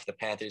been balling for the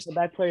Panthers.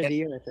 Comeback player of the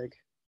year, I think.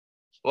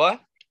 What?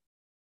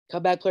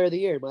 Comeback player of the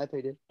year, in my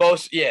opinion.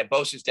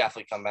 Bosa's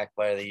definitely comeback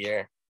player of the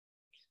year.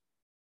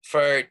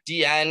 For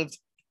D end,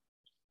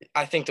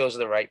 I think those are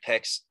the right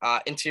picks.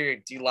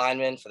 Interior D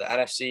linemen for the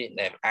NFC,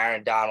 they have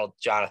Aaron Donald,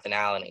 Jonathan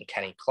Allen, and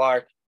Kenny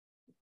Clark.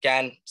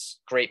 Again,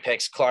 great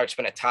picks. Clark's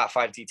been a top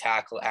 5 D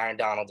tackle. Aaron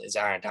Donald is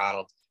Aaron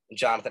Donald. And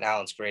Jonathan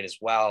Allen's great as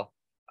well.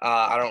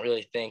 I don't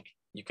really think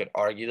you could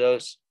argue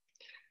those.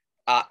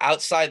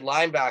 Outside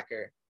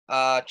linebacker,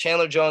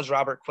 Chandler Jones,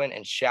 Robert Quinn,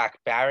 and Shaq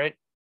Barrett.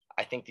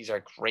 I think these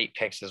are great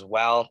picks as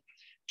well.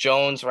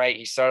 Jones, right,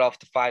 he started off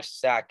the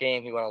 5-sack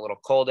game. He went a little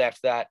cold after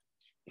that.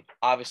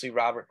 Obviously,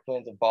 Robert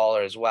Quinn's a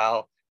baller as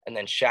well. And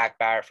then Shaq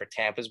Barrett for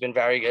Tampa has been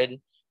very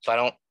good. So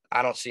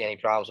I don't see any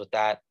problems with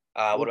that.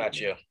 What about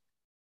you?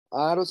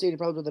 I don't see any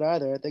problems with it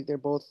either. I think they're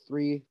both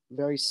 3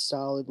 very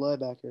solid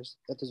linebackers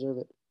that deserve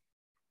it.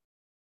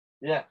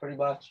 Yeah, pretty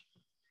much.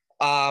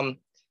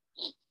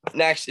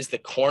 Next is the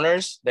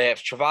corners. They have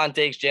Trevon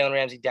Diggs, Jalen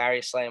Ramsey,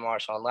 Darius Slay, and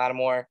Marshawn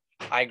Lattimore.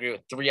 I agree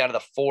with 3 out of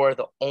the 4.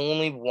 The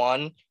only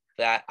one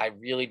that I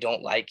really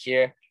don't like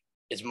here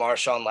is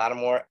Marshawn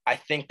Lattimore. I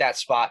think that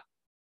spot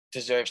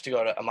deserves to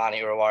go to Amani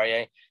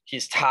Oruwariye.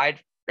 He's tied,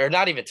 or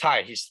not even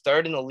tied. He's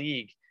 3rd in the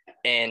league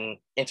in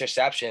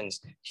interceptions.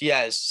 He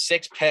has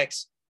 6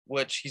 picks,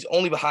 which he's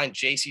only behind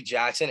J.C.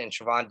 Jackson and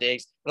Trevon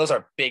Diggs. Those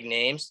are big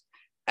names.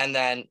 And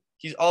then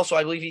he's also,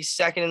 I believe he's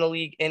 2nd in the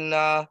league in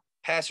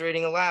passer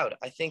rating allowed.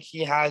 I think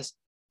he's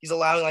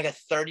allowing like a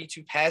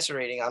 32 passer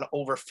rating on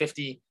over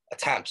 50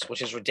 attempts,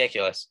 which is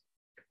ridiculous.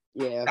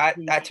 Yeah.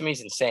 That to me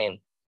is insane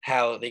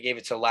how they gave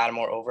it to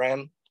Lattimore over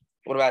him.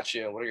 What about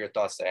you? What are your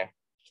thoughts there?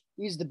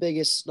 He's the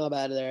biggest snub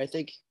out of there. I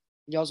think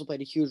he also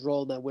played a huge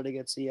role in that win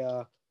against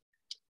the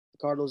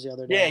Cardinals the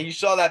other day. Yeah, you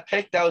saw that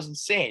pick. That was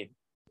insane.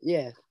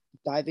 Yeah,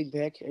 diving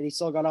pick, and he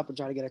still got up and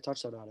tried to get a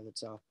touchdown out of it.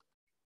 So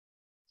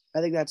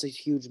I think that's a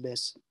huge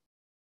miss.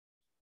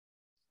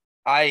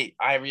 I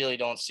really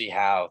don't see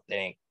how they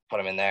didn't put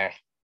him in there.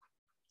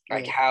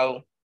 Like Yeah.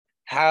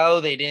 how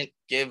they didn't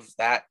give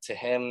that to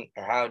him,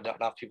 or how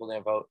enough people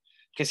didn't vote,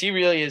 because he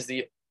really is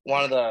the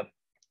one of the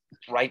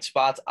bright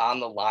spots on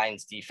the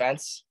Lions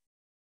defense.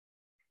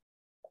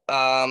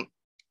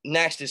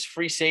 Next is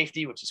free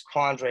safety, which is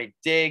Quandre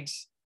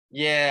Diggs.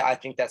 Yeah, I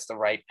think that's the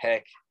right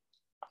pick.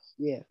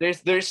 Yeah.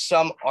 There's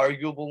some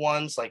arguable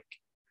ones, like,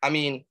 I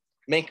mean,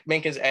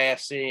 Minka's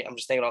AFC. I'm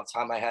just thinking off the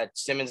top of my head.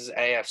 Simmons is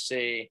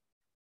AFC.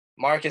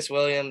 Marcus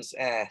Williams,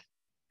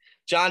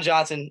 John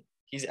Johnson,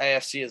 he's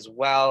AFC as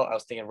well. I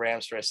was thinking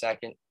Rams for a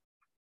second.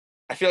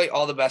 I feel like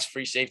all the best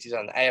free safeties are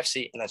on the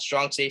AFC, and that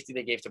strong safety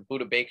they gave to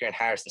Budda Baker and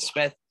Harrison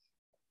Smith.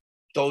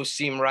 Those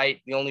seem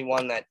right. The only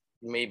one that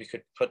maybe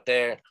could put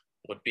there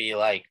would be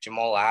like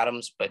Jamal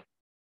Adams, but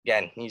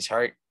again, he's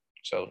hurt,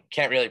 so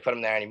can't really put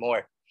him there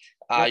anymore.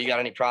 You got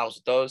any problems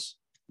with those?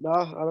 No,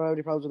 I don't have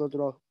any problems with those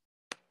at all.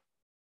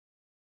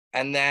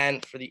 And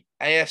then for the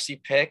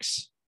AFC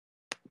picks,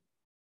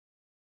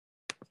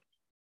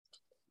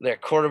 their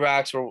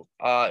quarterbacks were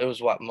it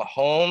was what,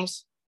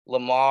 Mahomes,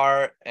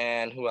 Lamar,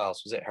 and who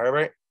else? Was it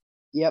Herbert?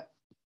 Yep.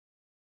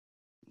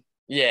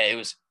 Yeah, it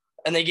was,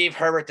 and they gave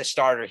Herbert the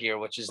starter here,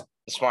 which is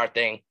the smart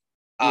thing.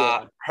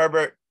 Yeah.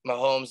 Herbert,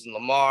 Mahomes, and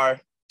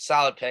Lamar,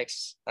 solid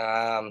picks.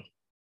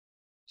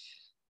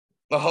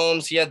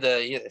 Mahomes, he had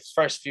his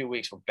first few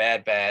weeks were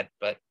bad,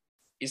 but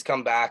he's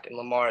come back, and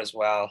Lamar as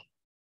well.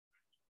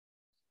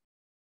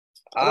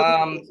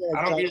 I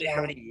don't really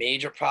have any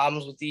major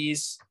problems with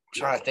these. I'm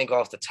trying to think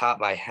off the top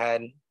of my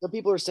head. Some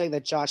people are saying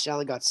that Josh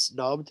Allen got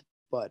snubbed,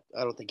 but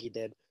I don't think he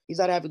did. He's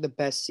not having the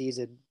best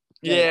season.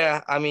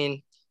 Yeah, I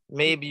mean,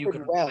 maybe you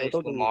could replace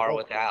Don't Lamar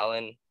with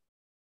Allen.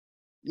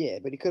 Yeah,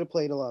 but he could have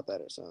played a lot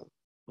better. So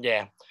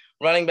yeah,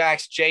 running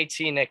backs: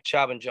 JT, Nick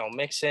Chubb, and Joe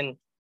Mixon.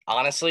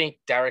 Honestly,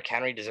 Derrick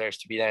Henry deserves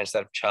to be there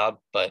instead of Chubb,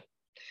 but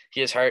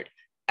he is hurt.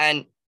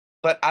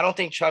 But I don't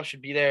think Chubb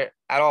should be there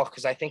at all,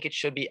 because I think it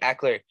should be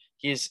Eckler.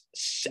 He's,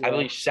 I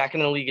believe,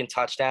 second in the league in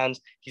touchdowns.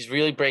 He's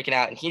really breaking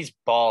out, and he's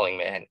balling,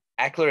 man.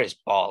 Eckler is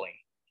balling.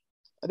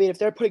 I mean, if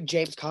they're putting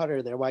James Conner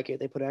in there, why can't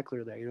they put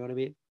Eckler there? You know what I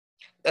mean?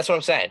 That's what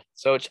I'm saying.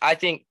 So I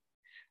think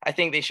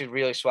they should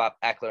really swap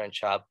Eckler and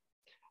Chubb.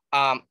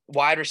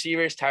 Wide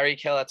receivers: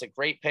 Tyreek Hill, that's a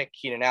great pick.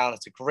 Keenan Allen,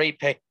 that's a great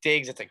pick.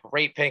 Diggs, that's a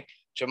great pick.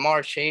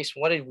 Jamar Chase,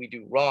 what did we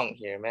do wrong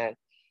here, man?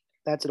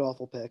 That's an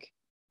awful pick.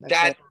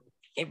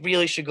 It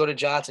really should go to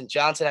Johnson.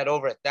 Johnson had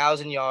over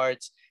 1,000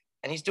 yards,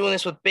 and he's doing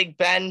this with Big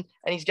Ben,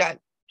 and he's got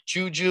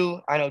Juju.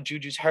 I know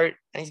Juju's hurt,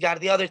 and he's got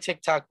the other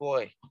TikTok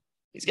boy.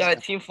 He's got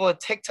a team full of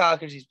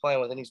TikTokers he's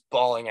playing with, and he's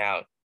balling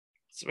out.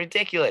 It's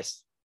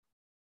ridiculous.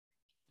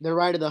 They're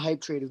riding the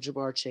hype train of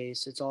Jamar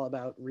Chase. It's all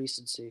about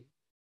recency.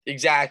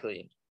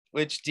 Exactly.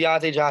 Which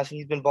Deontay Johnson,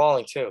 he's been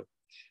balling too.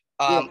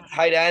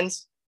 Tight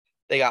ends,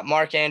 they got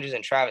Mark Andrews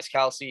and Travis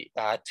Kelce,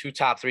 two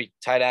top 3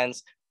 tight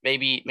ends.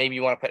 Maybe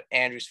you want to put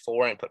Andrews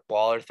 4 and put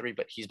Waller 3,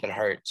 but he's been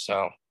hurt,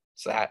 so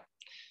it's that.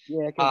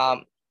 Yeah.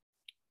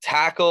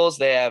 Tackles,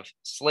 they have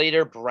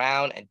Slater,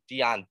 Brown, and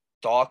Deion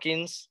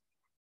Dawkins.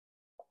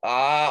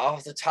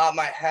 Off the top of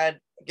my head,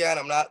 again,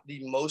 I'm not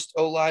the most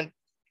O-line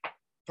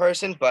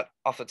person, but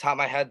off the top of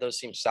my head, those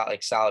seem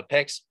like solid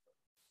picks.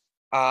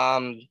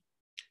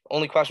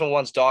 Only questionable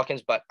one's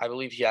Dawkins, but I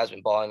believe he has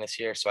been balling this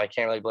year, so I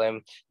can't really blame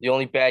him. The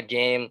only bad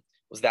game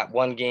was that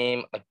one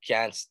game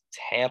against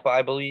Tampa,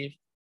 I believe.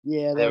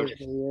 Yeah, that was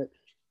it.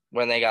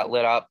 When they got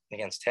lit up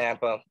against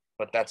Tampa,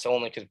 but that's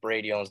only because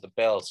Brady owns the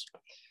Bills.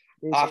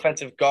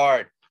 Offensive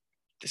guard.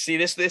 See,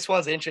 this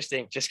one's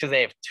interesting just because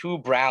they have 2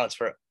 Browns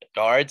for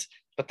guards,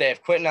 but they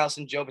have Quentin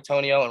Nelson, Joe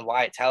Bitonio, and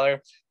Wyatt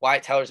Teller.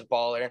 Wyatt Teller's a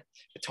baller.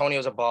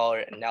 Bitonio's a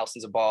baller, and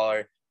Nelson's a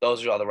baller.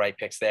 Those are all the right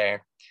picks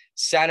there.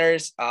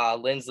 Centers,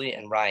 Lindsley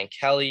and Ryan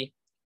Kelly.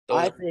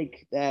 I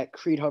think that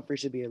Creed Humphrey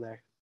should be in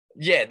there.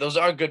 Yeah, those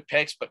are good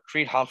picks, but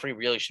Creed Humphrey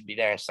really should be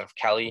there instead of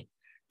Kelly.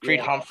 Creed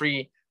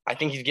Humphrey, I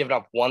think he's given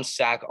up 1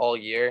 sack all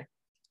year.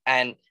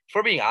 And if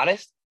we're being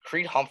honest,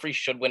 Creed Humphrey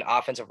should win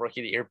Offensive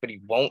Rookie of the Year, but he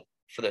won't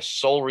for the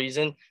sole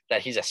reason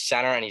that he's a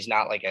center and he's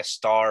not like a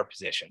star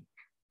position.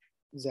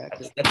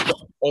 Exactly. That's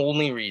the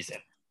only reason.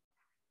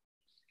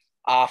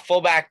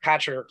 Fullback,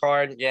 Patrick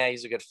Ricard. Yeah,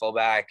 he's a good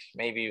fullback.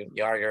 Maybe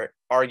you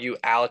argue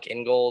Alec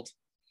Ingold.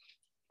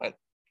 But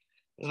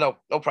there's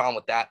no problem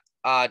with that.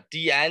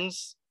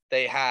 DNs,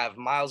 they have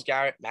Myles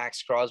Garrett,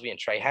 Max Crosby, and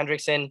Trey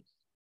Hendrickson.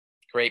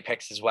 Great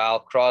picks as well.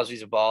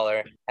 Crosby's a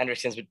baller.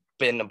 Hendrickson's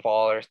been a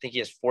baller. I think he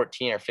has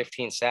 14 or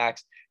 15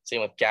 sacks.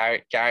 Same with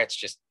Garrett.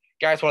 Garrett's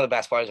one of the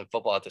best players in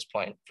football at this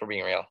point, for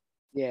being real.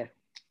 Yeah.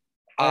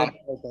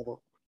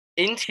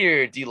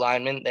 Interior D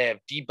linemen, they have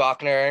D.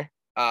 Buckner,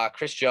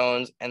 Chris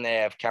Jones, and they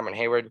have Cameron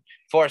Hayward.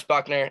 Forrest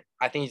Buckner,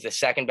 I think he's the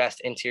second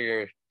best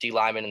interior D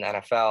lineman in the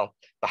NFL,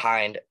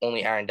 behind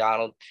only Aaron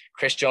Donald.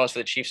 Chris Jones for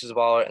the Chiefs is a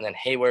baller, and then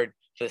Hayward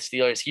for the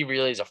Steelers. He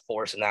really is a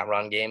force in that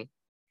run game.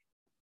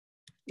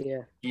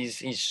 Yeah.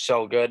 He's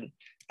so good.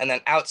 And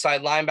then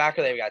outside linebacker,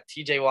 they've got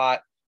TJ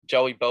Watt,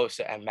 Joey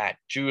Bosa, and Matt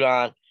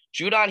Judon.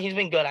 Judon, he's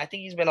been good. I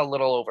think he's been a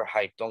little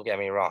overhyped. Don't get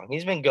me wrong.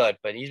 He's been good,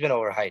 but he's been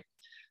overhyped.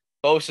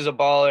 Bosa's a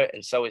baller,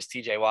 and so is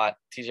TJ Watt.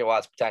 TJ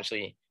Watt's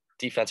potentially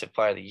Defensive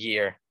Player of the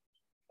Year.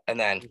 And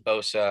then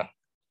Bosa is a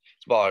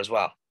baller as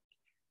well.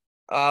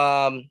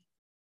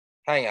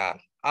 Hang on.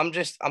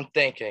 I'm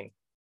thinking,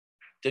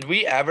 did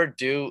we ever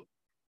do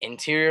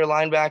interior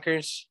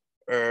linebackers,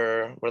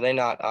 or were they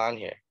not on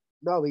here?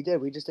 No, we did.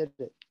 We just did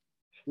it.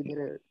 We did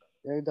it.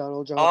 Aaron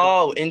Donald, Jonathan.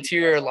 Oh,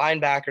 interior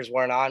linebackers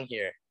weren't on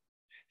here.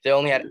 They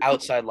only had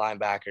outside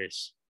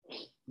linebackers.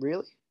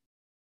 Really?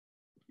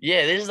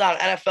 Yeah, this is on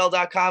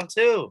NFL.com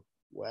too.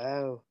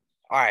 Wow.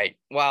 All right.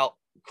 Well,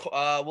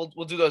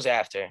 we'll do those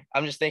after.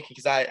 I'm just thinking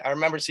because I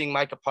remember seeing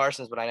Micah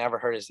Parsons, but I never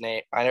heard his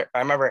name. I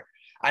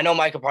know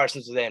Micah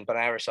Parsons was in, but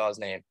I never saw his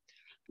name.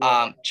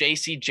 Yeah.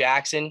 J.C.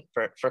 Jackson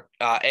for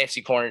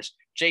AFC corners.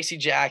 J.C.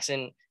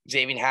 Jackson,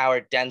 Xavier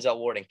Howard, Denzel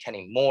Ward, and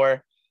Kenny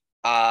Moore.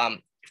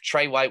 If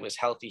Trey White was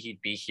healthy,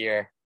 he'd be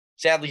here.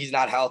 Sadly, he's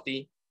not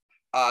healthy.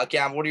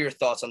 Gav, what are your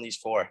thoughts on these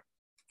 4?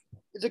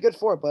 It's a good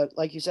 4, but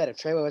like you said, if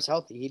Trey White was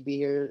healthy, he'd be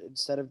here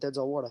instead of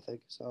Denzel Ward, I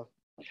think. So,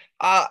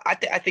 I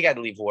think I'd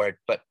leave Ward,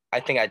 but I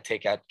think I'd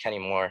take out Kenny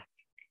Moore.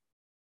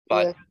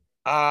 But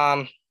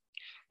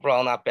we're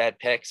all not bad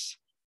picks,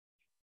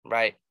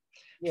 right?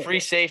 Yeah. Free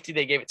safety,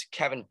 they gave it to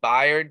Kevin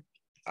Byard.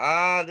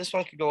 This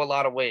one could go a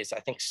lot of ways. I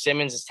think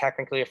Simmons is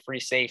technically a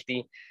free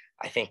safety.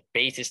 I think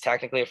Bates is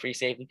technically a free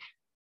safety.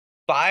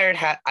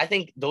 Byard I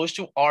think those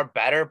 2 are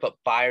better, but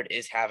Byard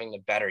is having a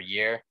better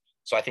year.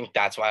 So I think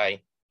that's why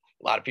a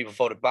lot of people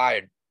voted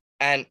Byard.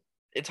 And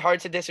it's hard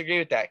to disagree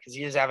with that because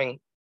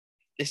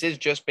this is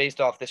just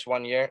based off this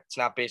 1 year. It's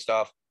not based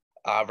off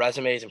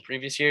resumes in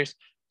previous years.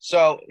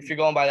 So if you're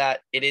going by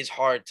that, it is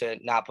hard to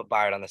not put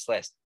Byard on this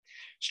list.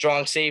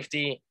 Strong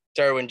safety,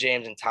 Derwin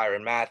James and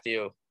Tyrann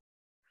Mathieu.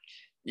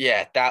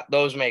 Yeah,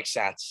 those make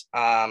sense.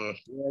 Yeah,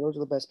 those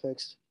are the best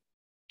picks.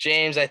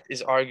 James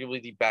is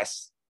arguably the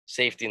best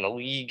safety in the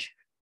league.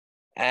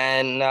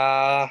 And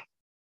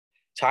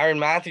Tyrann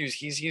Mathieu,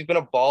 he's been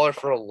a baller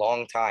for a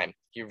long time.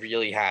 He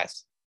really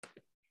has.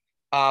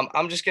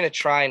 I'm just going to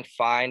try and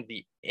find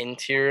the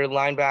interior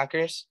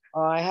linebackers.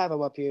 I have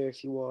them up here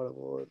if you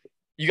want.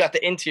 You got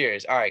the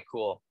interiors. All right,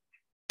 cool.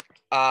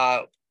 Who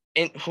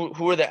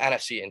are the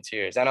NFC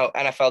interiors? I know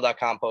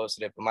NFL.com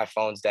posted it, but my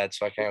phone's dead,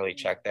 so I can't really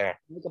check there.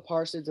 Look at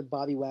Parsons and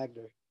Bobby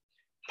Wagner.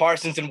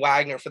 Parsons and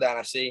Wagner for the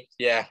NFC.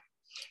 Yeah,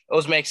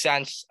 those make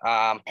sense.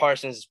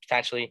 Parsons is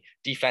potentially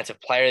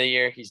Defensive Player of the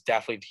Year. He's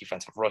definitely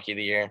Defensive Rookie of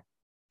the Year.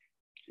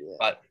 Yeah.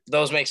 But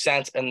those make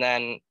sense. And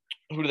then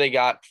who do they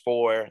got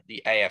for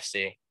the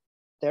AFC?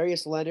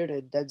 Darius Leonard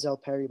and Denzel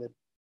Perryman.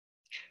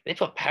 They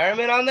put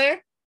Perryman on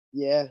there?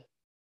 Yeah.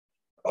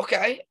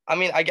 Okay. I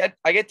mean, I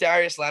get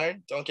Darius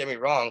Leonard. Don't get me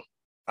wrong.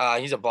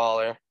 He's a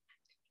baller.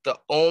 The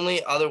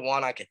only other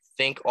one I could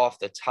think off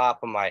the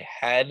top of my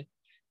head,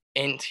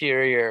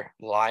 interior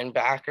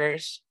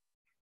linebackers.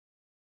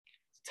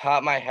 Top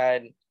of my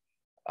head,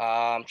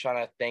 I'm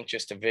trying to think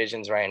just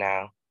divisions right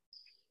now.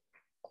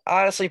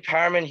 Honestly,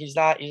 Perriman, he's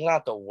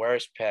not the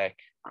worst pick,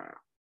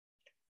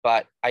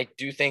 but I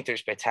do think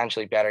there's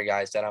potentially better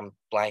guys that I'm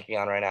blanking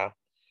on right now.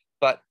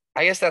 But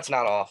I guess that's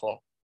not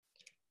awful.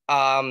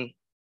 Um,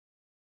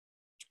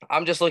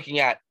 I'm just looking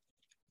at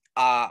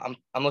I'm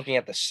looking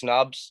at the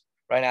snubs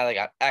right now. They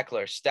got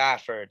Eckler,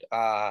 Stafford,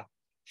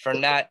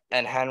 Fournette,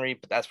 and Henry,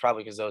 but that's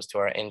probably because those two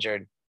are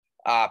injured.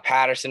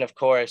 Patterson, of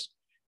course,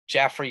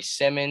 Jeffrey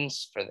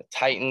Simmons for the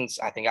Titans.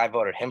 I think I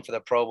voted him for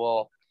the Pro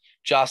Bowl.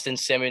 Justin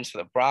Simmons for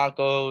the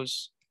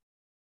Broncos.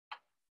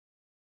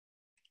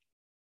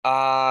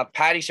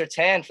 Patty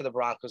Surtain for the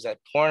Broncos at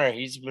corner.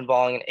 He's been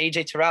balling. And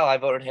AJ Terrell, I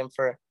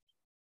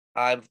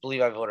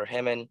believe I voted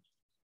him in.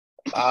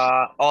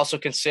 Also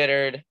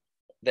considered,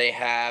 they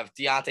have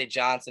Deontay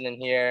Johnson in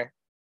here,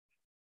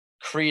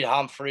 Creed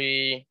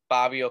Humphrey,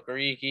 Bobby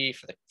Okereke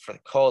for the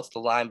Colts,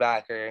 the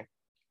linebacker.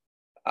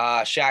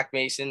 Shaq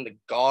Mason, the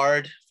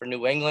guard for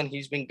New England.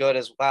 He's been good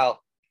as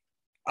well.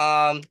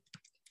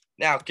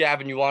 Now,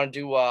 Gavin, you want to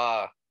do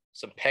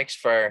some picks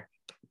for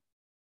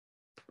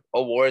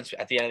awards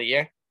at the end of the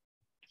year?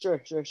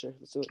 Sure. Let's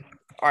do it.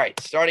 All right,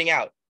 starting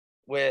out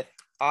with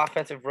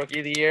Offensive Rookie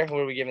of the Year. Who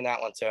are we giving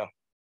that one to?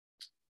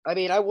 I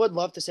mean, I would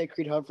love to say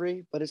Creed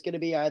Humphrey, but it's going to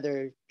be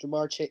either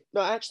Jamar Chase.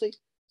 No, actually,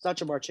 it's not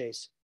Jamar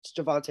Chase. It's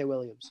Javonte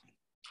Williams.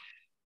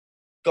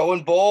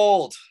 Going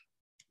bold.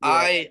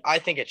 Yeah. I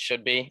think it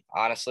should be,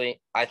 honestly.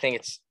 I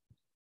think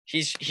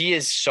he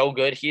is so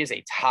good. He is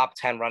a top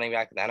 10 running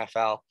back in the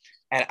NFL.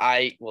 And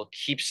I will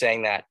keep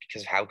saying that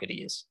because of how good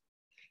he is.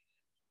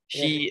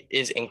 He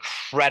is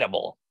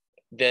incredible.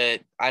 I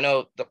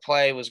know the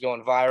play was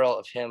going viral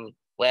of him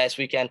last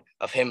weekend,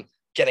 of him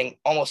getting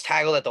almost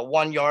tackled at the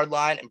 1 yard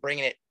line and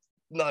bringing it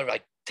another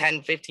like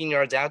 10, 15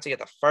 yards out to get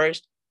the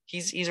first.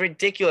 He's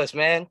ridiculous,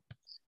 man.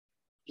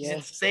 He's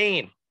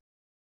insane.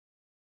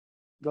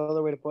 No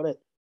other way to put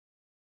it.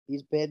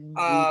 He's been.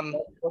 I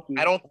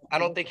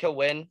don't think he'll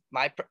win.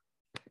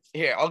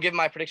 Here, I'll give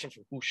my prediction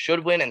for who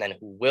should win and then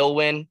who will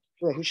win.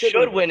 Yeah, who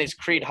should win is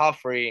Creed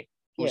Humphrey.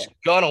 Who's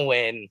gonna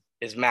win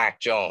is Mac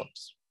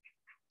Jones.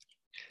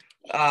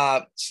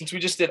 Since we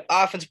just did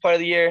Offensive Player of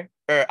the Year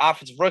or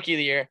Offensive Rookie of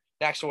the Year,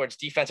 next towards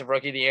Defensive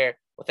Rookie of the Year,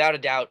 without a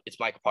doubt, it's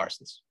Micah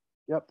Parsons.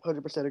 Yep,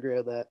 100% agree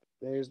on that.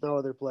 There's no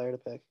other player to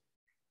pick.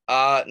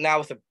 Now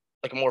with a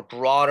more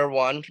broader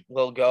one,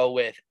 we'll go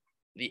with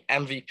the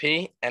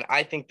MVP, and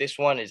I think this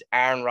one is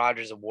Aaron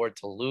Rodgers' award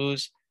to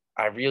lose.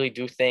 I really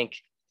do think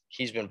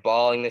he's been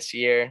balling this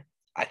year.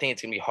 I think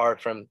it's gonna be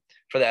hard for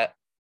the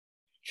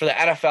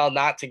NFL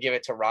not to give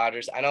it to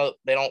Rodgers. I know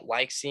they don't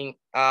like seeing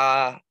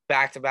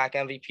back-to-back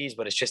MVPs,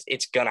 but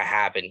it's gonna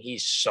happen.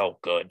 He's so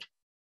good.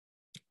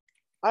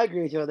 I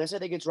agree with you on this. I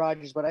think it's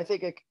Rodgers, but I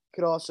think it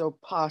could also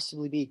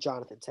possibly be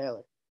Jonathan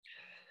Taylor.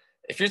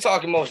 If you're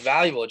talking most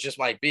valuable, it just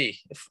might be.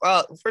 If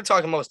we're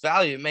talking most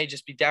value, it may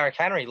just be Derrick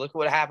Henry. Look at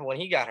what happened when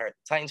he got hurt.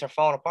 The Titans are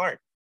falling apart.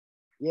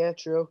 Yeah,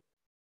 true.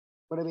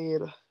 But I mean,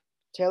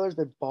 Taylor's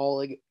been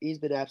balling. He's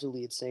been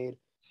absolutely insane.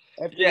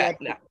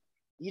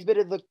 He's been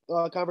in the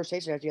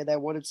conversation after he had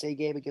that one insane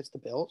game against the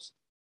Bills.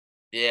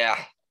 Yeah.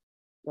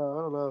 No,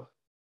 I don't know.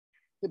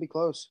 Could be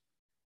close.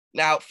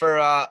 Now,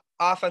 for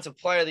Offensive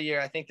Player of the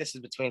Year, I think this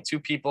is between two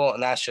people,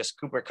 and that's just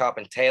Cooper Kupp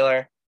and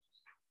Taylor.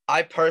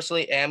 I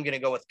personally am going to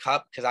go with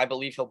Kupp because I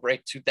believe he'll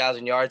break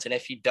 2,000 yards, and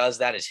if he does,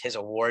 that is his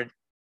award.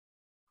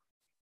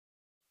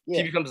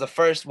 Yeah. He becomes the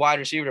first wide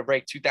receiver to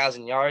break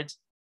 2,000 yards.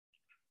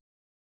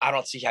 I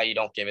don't see how you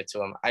don't give it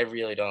to him. I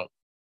really don't.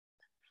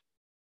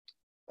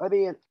 I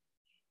mean,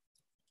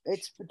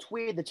 it's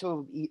between the two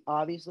of them,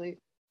 obviously.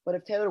 But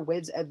if Taylor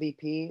wins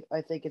MVP,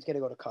 I think it's going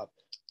to go to Kupp.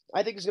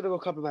 I think it's going to go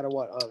Kupp no matter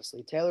what,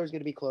 honestly. Taylor's going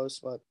to be close,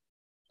 but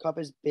Kupp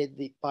has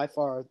been by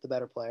far the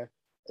better player.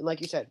 And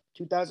like you said,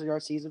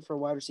 2,000-yard season for a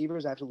wide receiver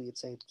is absolutely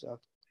insane. So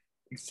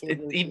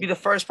he'd be the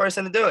first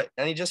person to do it,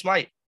 and he just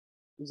might.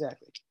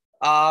 Exactly.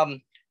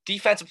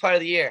 Defensive Player of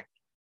the Year.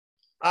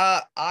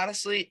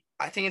 Honestly,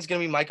 I think it's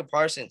going to be Micah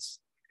Parsons.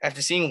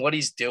 After seeing what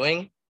he's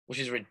doing, which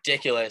is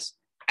ridiculous,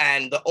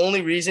 and the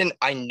only reason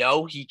I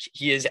know he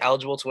is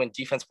eligible to win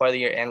Defensive Player of the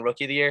Year and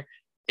Rookie of the Year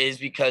is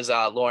because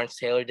Lawrence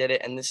Taylor did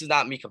it. And this is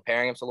not me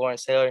comparing him to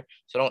Lawrence Taylor,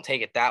 so don't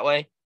take it that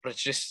way. But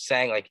it's just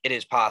saying, like, it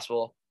is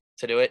possible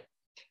to do it.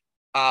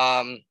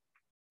 I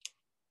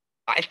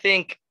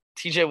think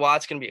TJ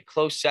Watt's going to be a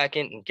close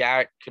second and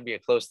Garrett could be a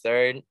close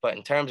third. But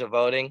in terms of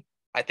voting,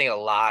 I think a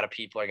lot of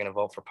people are going to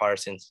vote for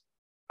Parsons.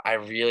 I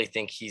really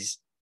think he's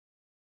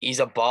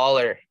a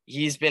baller.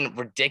 He's been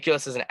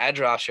ridiculous as an edge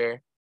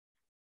rusher,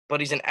 but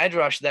he's an edge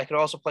rusher that could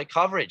also play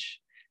coverage.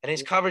 And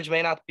his coverage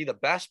may not be the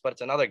best, but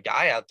it's another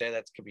guy out there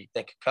that could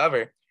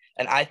cover.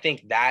 And I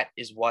think that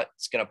is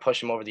what's going to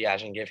push him over the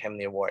edge and give him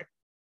the award.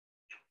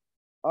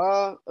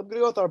 I'm going to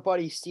go with our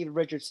buddy Steven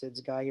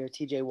Richardson's guy here,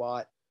 TJ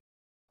Watt.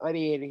 I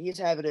mean, he's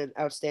having an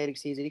outstanding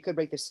season. He could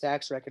break the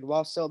sacks record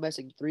while still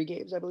missing 3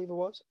 games, I believe it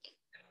was.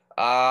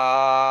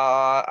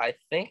 I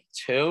think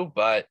 2,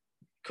 but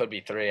could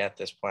be 3 at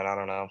this point. I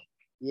don't know.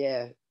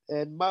 Yeah,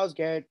 and Myles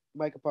Garrett,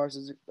 Micah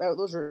Parsons,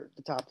 those are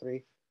the top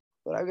 3.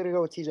 But I'm gonna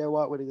go with T.J.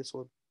 Watt winning this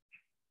one.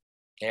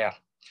 Yeah.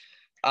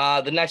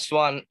 The next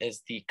one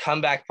is the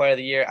comeback player of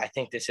the year. I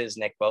think this is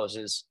Nick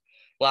Bosa's.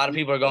 A lot of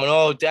people are going,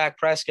 "Oh, Dak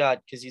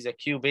Prescott," because he's a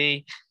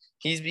QB.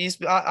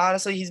 He's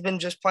honestly he's been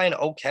just playing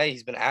okay.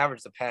 He's been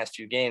average the past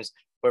few games,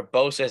 where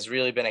Bosa has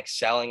really been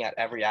excelling at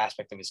every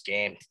aspect of his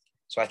game.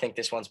 So I think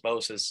this one's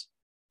Bosa's.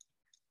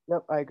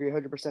 Yep, I agree,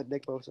 100%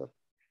 Nick Bosa.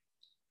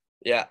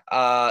 Yeah.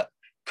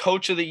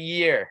 Coach of the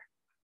year.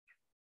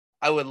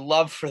 I would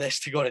love for this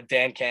to go to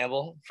Dan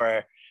Campbell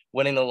for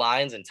winning the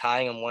Lions and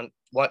tying them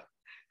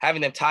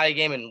having them tie a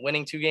game and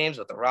winning 2 games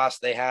with the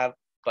roster they have.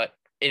 But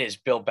it is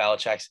Bill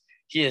Belichick's.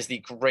 He is the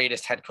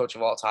greatest head coach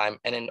of all time.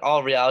 And in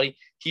all reality,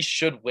 he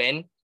should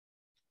win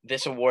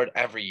this award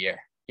every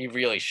year. He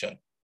really should.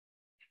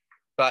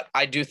 But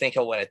I do think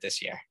he'll win it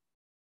this year.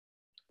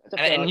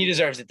 And he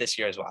deserves it this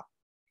year as well.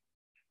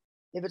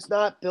 If it's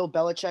not Bill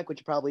Belichick, which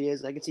it probably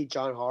is, I can see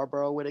John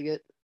Harbaugh winning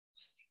it.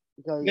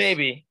 Because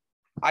maybe.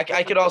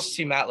 I could also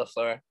see Matt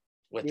LaFleur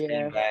with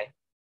Green Bay.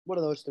 One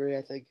of those 3,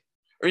 I think.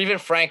 Or even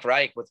Frank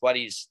Reich with what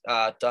he's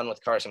done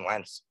with Carson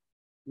Wentz.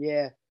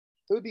 Yeah.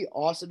 It would be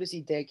awesome to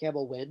see Dan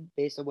Campbell win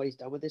based on what he's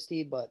done with this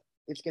team, but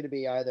it's going to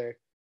be either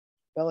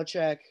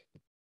Belichick,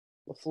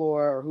 LaFleur,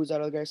 or who's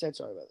that other guy said?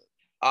 Sorry about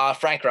that.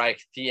 Frank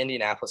Reich, the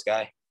Indianapolis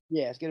guy.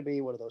 Yeah, it's going to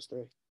be one of those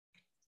 3.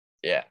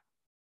 Yeah.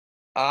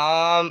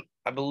 I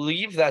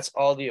believe that's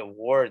all the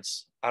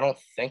awards. I don't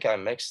think I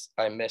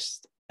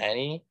missed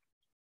any.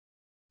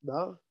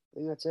 No, I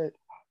think that's it.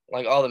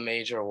 Like all the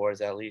major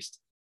awards, at least.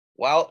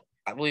 Well,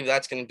 I believe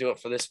that's going to do it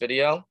for this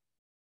video.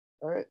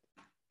 All right.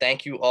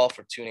 Thank you all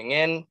for tuning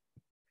in.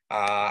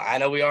 I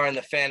know we are in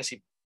the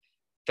fantasy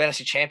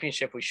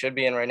championship we should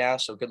be in right now,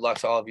 so good luck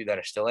to all of you that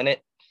are still in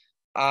it.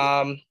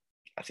 I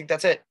think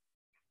that's it.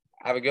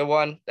 Have a good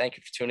one. Thank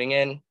you for tuning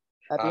in.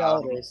 Happy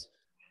holidays.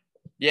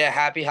 Yeah,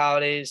 happy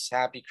holidays.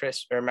 Happy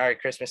Christmas or Merry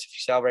Christmas if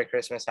you celebrate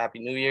Christmas. Happy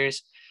New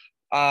Year's.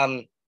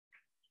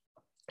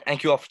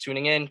 Thank you all for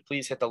tuning in.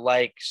 Please hit the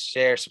like,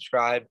 share,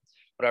 subscribe,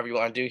 whatever you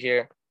want to do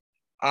here.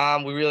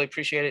 We really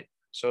appreciate it.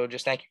 So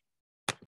just thank you.